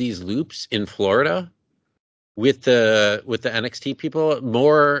and do these loops in Florida with the NXT people,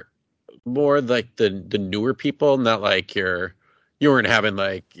 more like the newer people, not like you weren't having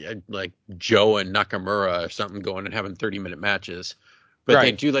like Joe and Nakamura or something going and having 30-minute matches, but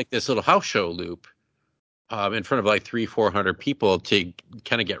they do like this little house show loop in front of like 300-400 people to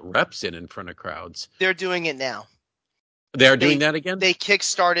kind of get reps in front of crowds. They're doing it now. They're doing that again? They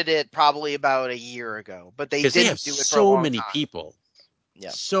kickstarted it probably about a year ago, but they Because they have didn't do it for a long so many time. people. Yeah.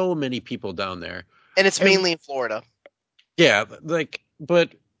 So many people down there. And it's mainly in Florida. Yeah,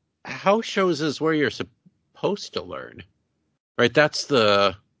 but house shows is where you're supposed to learn, right? That's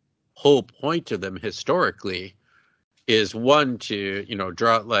the whole point of them historically, is one to,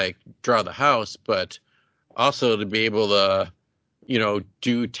 draw the house, but also to be able to,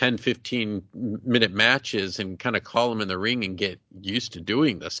 do 10, 15-minute matches and kind of call them in the ring and get used to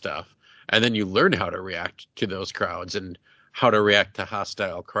doing this stuff. And then you learn how to react to those crowds and how to react to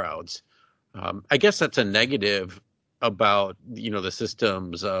hostile crowds. I guess that's a negative about, the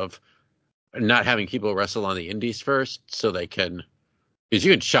systems of not having people wrestle on the indies first, so they can, because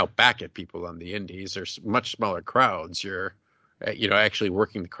you can shout back at people on the indies. There's much smaller crowds. You're, actually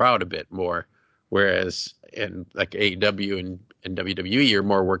working the crowd a bit more. Whereas in like AEW and WWE, you're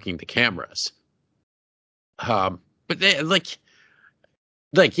more working the cameras. But they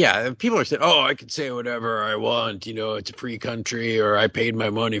yeah, people are saying, "Oh, I can say whatever I want. It's a free country, or I paid my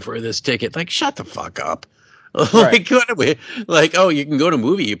money for this ticket." Like, shut the fuck up. Right. What are we, oh, you can go to a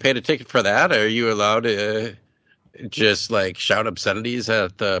movie. You paid a ticket for that. Are you allowed to just like shout obscenities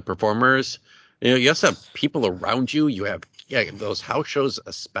at the performers? You also have people around you. You have those house shows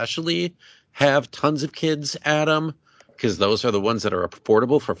especially have tons of kids at them because those are the ones that are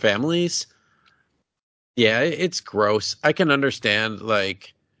affordable for families. Yeah, it's gross. I can understand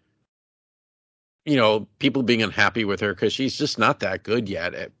people being unhappy with her because she's just not that good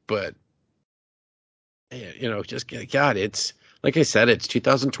yet. But just God, it's like I said, it's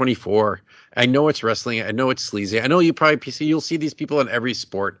 2024. I know it's wrestling. I know it's sleazy. I know you'll see these people in every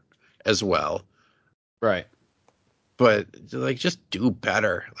sport as well. Right. But just do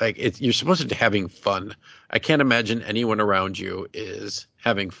better. You're supposed to be having fun. I can't imagine anyone around you is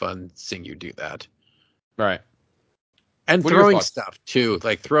having fun seeing you do that. Right. And What are your throwing thoughts? stuff too,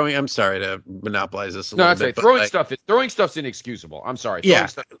 throwing. I'm sorry to monopolize this a No, little that's bit, right. but Throwing stuff's inexcusable. I'm sorry. yeah, Throwing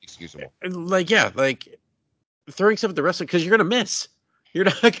stuff is inexcusable. Throwing stuff at the wrestler because you're gonna miss. You're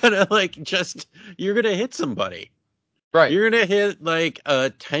not gonna you're gonna hit somebody. Right. You're gonna hit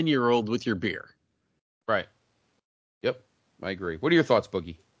a 10-year-old with your beer. Right. Yep. I agree. What are your thoughts,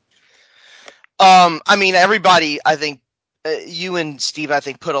 Boogie? I mean, everybody, I think you and Steve, I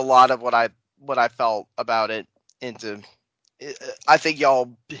think, put a lot of what I felt about it into. I think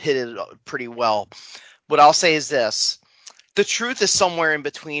y'all hit it pretty well. What I'll say is this: the truth is somewhere in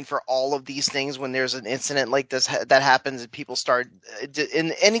between for all of these things. When there's an incident like this that happens, and people start,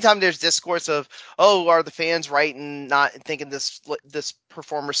 and anytime there's discourse of, "Oh, are the fans right and not thinking this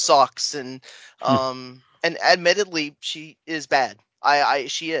performer sucks?" And admittedly, she is bad.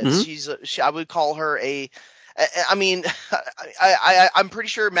 She is. Mm-hmm. I would call her a. I mean, I'm pretty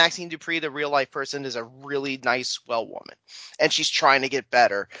sure Maxine Dupree, the real life person, is a really nice, well woman, and she's trying to get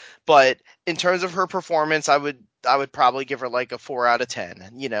better. But in terms of her performance, I would probably give her like a 4 out of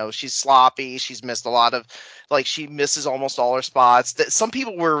 10. She's sloppy. She's missed a lot of, she misses almost all her spots. That some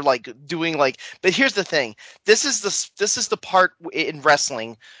people were doing but here's the thing. This is the part in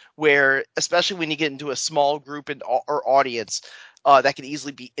wrestling where, especially when you get into a small group or audience, that can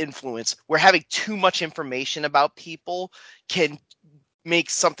easily be influenced, where having too much information about people can make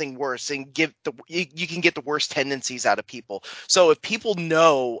something worse and you can get the worst tendencies out of people. So if people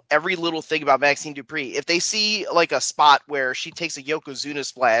know every little thing about Maxine Dupree, if they see a spot where she takes a Yokozuna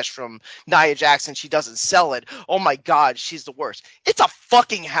splash from Nia Jackson, she doesn't sell it, oh my God, she's the worst. It's a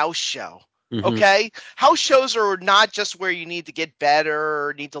fucking house show. Mm-hmm. Okay? House shows are not just where you need to get better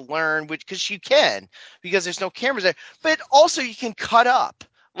or need to learn, because you can, because there's no cameras there, but also you can cut up.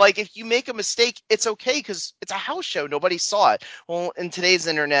 If you make a mistake, it's okay because it's a house show. Nobody saw it. Well, in today's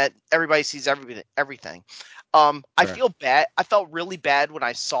internet, everybody sees everything. I feel bad. I felt really bad when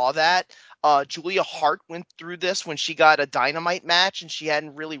I saw that. Julia Hart went through this when she got a Dynamite match, and she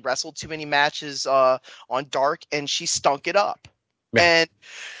hadn't really wrestled too many matches on Dark, and she stunk it up. Yeah. And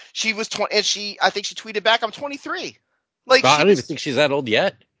she was 20, and I think she tweeted back, "I'm 23." I don't even think she's that old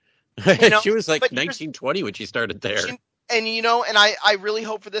yet. She was 19, 20 when she started there. And I really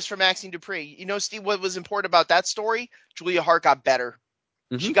hope for this for Maxine Dupree. Steve, what was important about that story? Julia Hart got better.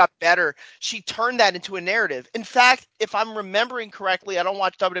 Mm-hmm. She got better. She turned that into a narrative. In fact, if I'm remembering correctly, I don't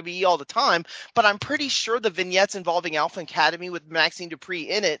watch WWE all the time, but I'm pretty sure the vignettes involving Alpha Academy with Maxine Dupree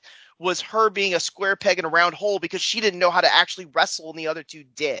in it was her being a square peg in a round hole because she didn't know how to actually wrestle and the other two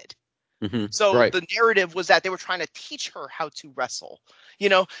did. Mm-hmm. So Right. the narrative was that they were trying to teach her how to wrestle. You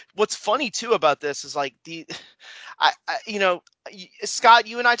know, what's funny too about this is like Scott,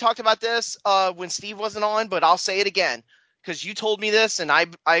 you and I talked about this when Steve wasn't on, but I'll say it again because you told me this, and I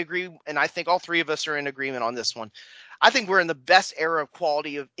agree, and I think all three of us are in agreement on this one. I think we're in the best era of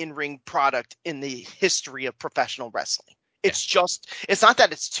quality of in-ring product in the history of professional wrestling. It's it's not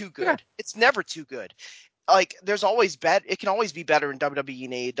that it's too good. Yeah. It's never too good. Like there's always it can always be better in WWE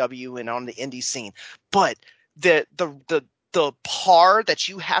and AEW and on the indie scene, but the par that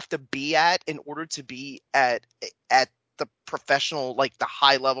you have to be at in order to be at the professional, like the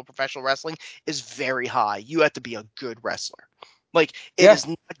high level professional wrestling is very high. You have to be a good wrestler. Like it is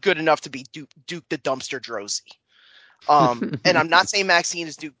not good enough to be Duke the Dumpster Drozy. And I'm not saying Maxine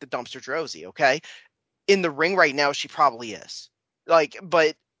is Duke the Dumpster Drozy, okay? In the ring right now, she probably is. Like,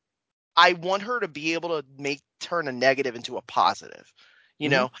 but I want her to be able to turn a negative into a positive. You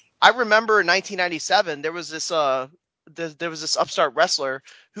know, I remember in 1997 there was this upstart wrestler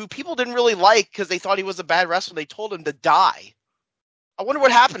who people didn't really like because they thought he was a bad wrestler. They told him to die. I wonder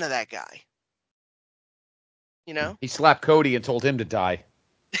what happened to that guy. You know, He slapped Cody and told him to die.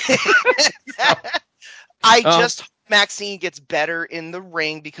 I just Maxine gets better in the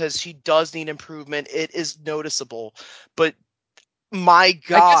ring because she does need improvement. It is noticeable, but my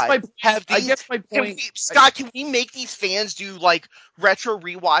God, Scott, can we make these fans do like retro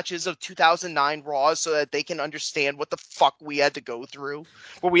rewatches of 2009 Raw so that they can understand what the fuck we had to go through?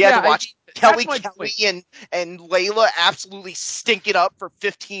 Where we had to watch Kelly and Layla absolutely stink it up for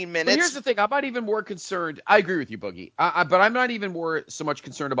 15 minutes. But here's the thing. I'm not even more concerned. I agree with you, Boogie. But I'm not even so much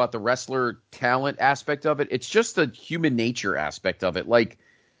concerned about the wrestler talent aspect of it. It's just the human nature aspect of it. Like.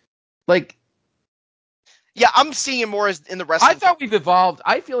 Yeah, I'm seeing it more as in the wrestling. I thought we've evolved.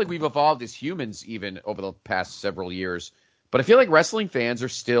 I feel like we've evolved as humans even over the past several years. But I feel like wrestling fans are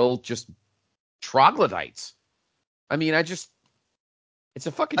still just troglodytes. I mean, it's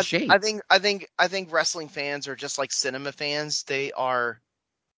a fucking shame. I think wrestling fans are just like cinema fans. They are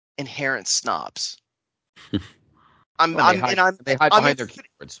inherent snobs. They hide behind their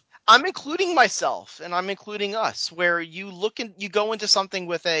keyboards. I'm including myself and I'm including us, where you go into something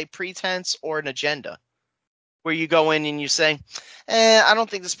with a pretense or an agenda. Where you go in and you say, I don't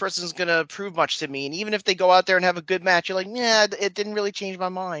think this person's going to prove much to me. And even if they go out there and have a good match, you're like, yeah, it didn't really change my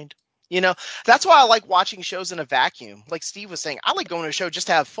mind. You know, that's why I like watching shows in a vacuum. Like Steve was saying, I like going to a show just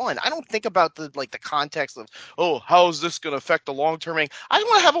to have fun. I don't think about the context of, how is this going to affect the long-term ring? I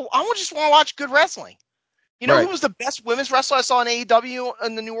just want to watch good wrestling. You know who was the best women's wrestler I saw in AEW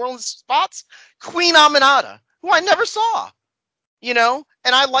in the New Orleans spots? Queen Aminata, who I never saw. You know,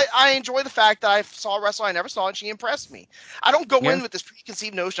 and I enjoy the fact that I saw a wrestler I never saw and she impressed me. I don't go in with this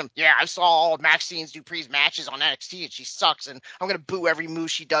preconceived notion of, I saw all of Maxine Dupree's matches on NXT and she sucks and I'm going to boo every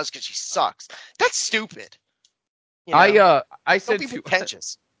move she does because she sucks. That's stupid. You know? I said don't be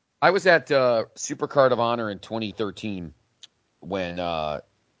pretentious. I was at Supercard of Honor in 2013 when at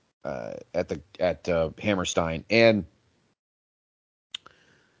Hammerstein, and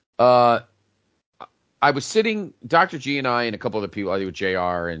I was sitting, Dr. G and I and a couple other people, I think with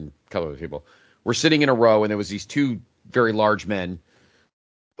JR and a couple other people, were sitting in a row, and there was these two very large men,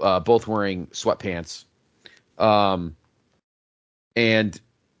 both wearing sweatpants. And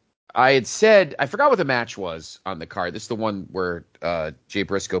I had said, I forgot what the match was on the card. This is the one where Jay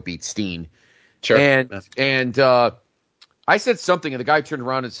Briscoe beat Steen. Sure. And I said something, and the guy turned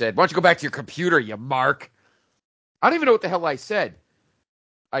around and said, "Why don't you go back to your computer, you mark?" I don't even know what the hell I said.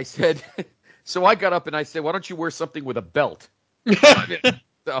 I said... So I got up and I said, "Why don't you wear something with a belt?" So, I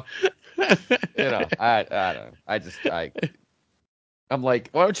don't know. I'm like,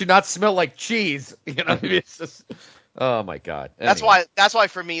 "Why don't you not smell like cheese?" You know, it's just, oh my God. Anyway. That's why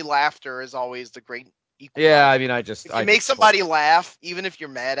for me, laughter is always the great equalizer. Yeah, I mean, if you make somebody laugh, even if you're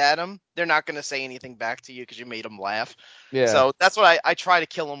mad at them, they're not going to say anything back to you because you made them laugh. Yeah. So that's what I try to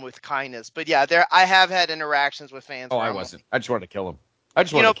kill them with kindness. But yeah, I have had interactions with fans. Oh, I wasn't. I just wanted to kill them. I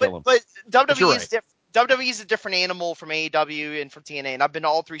just wanted to kill him. But WWE is different. WWE is a different animal from AEW and from TNA, and I've been to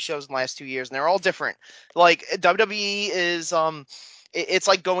all three shows in the last 2 years, and they're all different. Like WWE is, it's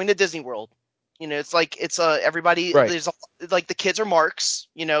like going to Disney World. You know, it's like everybody. Right. There's like the kids are marks.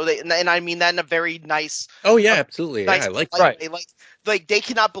 You know, and I mean that in a very nice. Oh yeah, absolutely. Nice, yeah, I like that. They they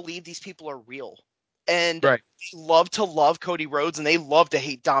cannot believe these people are real. And they love to love Cody Rhodes and they love to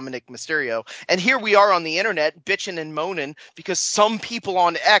hate Dominic Mysterio. And here we are on the internet bitching and moaning because some people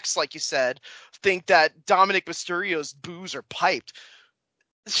on X, like you said, think that Dominic Mysterio's boos are piped.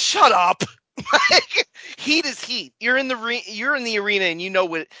 Shut up. Like, heat is heat. You're in the arena, and you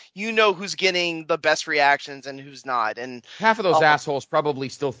know who's getting the best reactions and who's not. And Half of those assholes probably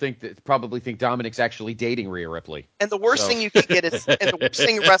think Dominic's actually dating Rhea Ripley. And the worst thing you can get is, and the worst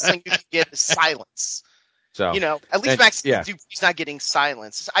thing in wrestling you can get is silence. So, at least Maxine yeah. Dupree's not getting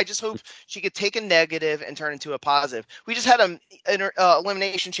silence. I just hope she could take a negative and turn into a positive. We just had an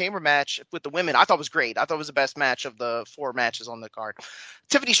elimination chamber match with the women. I thought it was great. I thought it was the best match of the 4 matches on the card.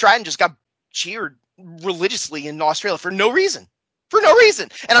 Tiffany Stratton just got cheered religiously in Australia for no reason. And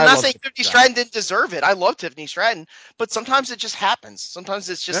I'm not saying Tiffany Stratton didn't deserve it. I love Tiffany Stratton, but sometimes it just happens. Sometimes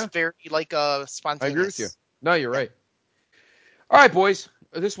it's just very spontaneous. I agree with you. No, you're right. All right, boys.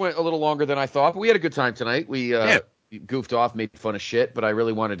 This went a little longer than I thought, but we had a good time tonight. We goofed off, made fun of shit, but I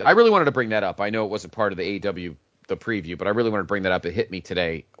really wanted to bring that up. I know it wasn't part of the AEW the preview, but I really wanted to bring that up. It hit me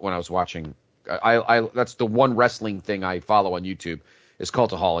today when I was watching. I that's the one wrestling thing I follow on YouTube is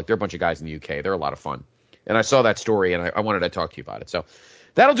Cultaholic. They're a bunch of guys in the UK. They're a lot of fun. And I saw that story, and I wanted to talk to you about it. So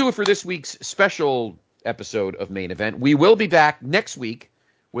that'll do it for this week's special episode of Main Event. We will be back next week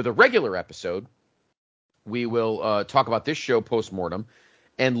with a regular episode. We will talk about this show post-mortem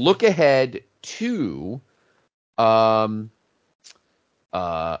and look ahead to, I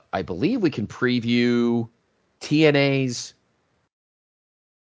believe we can preview TNA's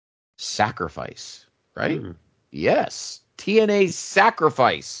Sacrifice, right? Yes, TNA's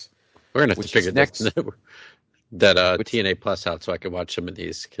Sacrifice. We're going to have to figure that TNA Plus out so I can watch some of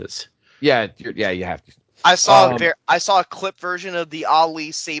these. Yeah, you have to. I saw a clip version of the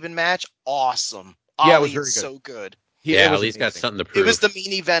Ali Sabin match. Awesome. Yeah, Ali it was very good. So good. Ali's got something to prove. It was the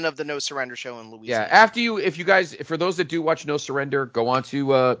main event of the No Surrender show in Louisiana. Yeah, if you guys, for those that do watch No Surrender, go on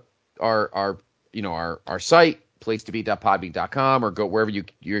to our site, placetobe.podbean.com, or go wherever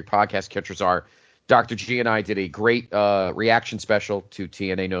your podcast catchers are. Dr. G and I did a great reaction special to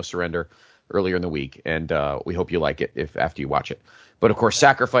TNA No Surrender earlier in the week, and we hope you like it after you watch it. But of course,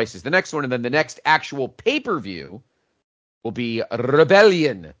 Sacrifice is the next one, and then the next actual pay-per-view will be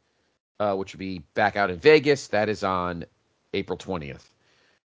Rebellion, which will be back out in Vegas. That is on April 20th.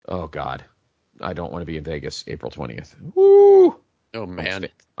 Oh, God. I don't want to be in Vegas April 20th. Woo! Oh, man.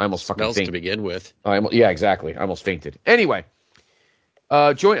 I almost fucking fainted. To begin with. Yeah, exactly. I almost fainted. Anyway,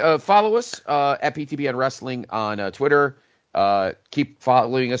 follow us at PTBN Wrestling on Twitter. Keep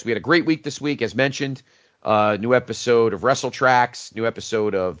following us. We had a great week this week, as mentioned. New episode of Wrestle Tracks. New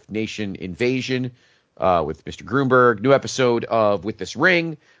episode of Nation Invasion with Mr. Grunberg. New episode of With This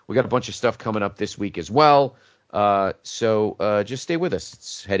Ring. We got a bunch of stuff coming up this week as well. So just stay with us.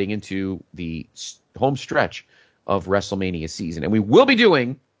 It's heading into the home stretch of WrestleMania season. And we will be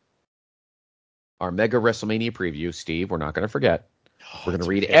doing our Mega WrestleMania preview. Steve, we're not going to forget. We're going to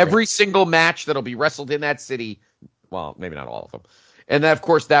read every single match that'll be wrestled in that city. Well, maybe not all of them. And then, of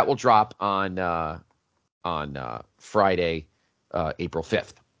course, that will drop on Friday, April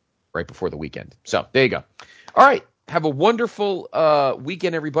 5th, right before the weekend. So there you go. All right. Have a wonderful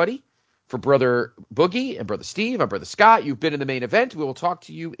weekend, everybody. For Brother Boogie and Brother Steve, I'm Brother Scott. You've been in the Main Event. We will talk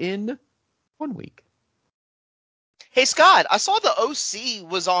to you in 1 week. Hey, Scott, I saw the OC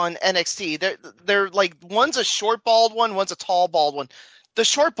was on NXT. They're like, one's a short bald one, one's a tall bald one. The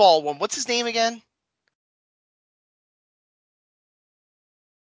short bald one, what's his name again?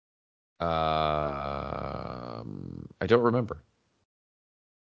 I don't remember.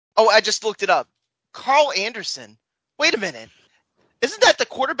 Oh, I just looked it up. Carl Anderson. Wait a minute. Isn't that the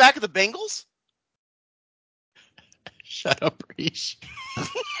quarterback of the Bengals? Shut up, Riche.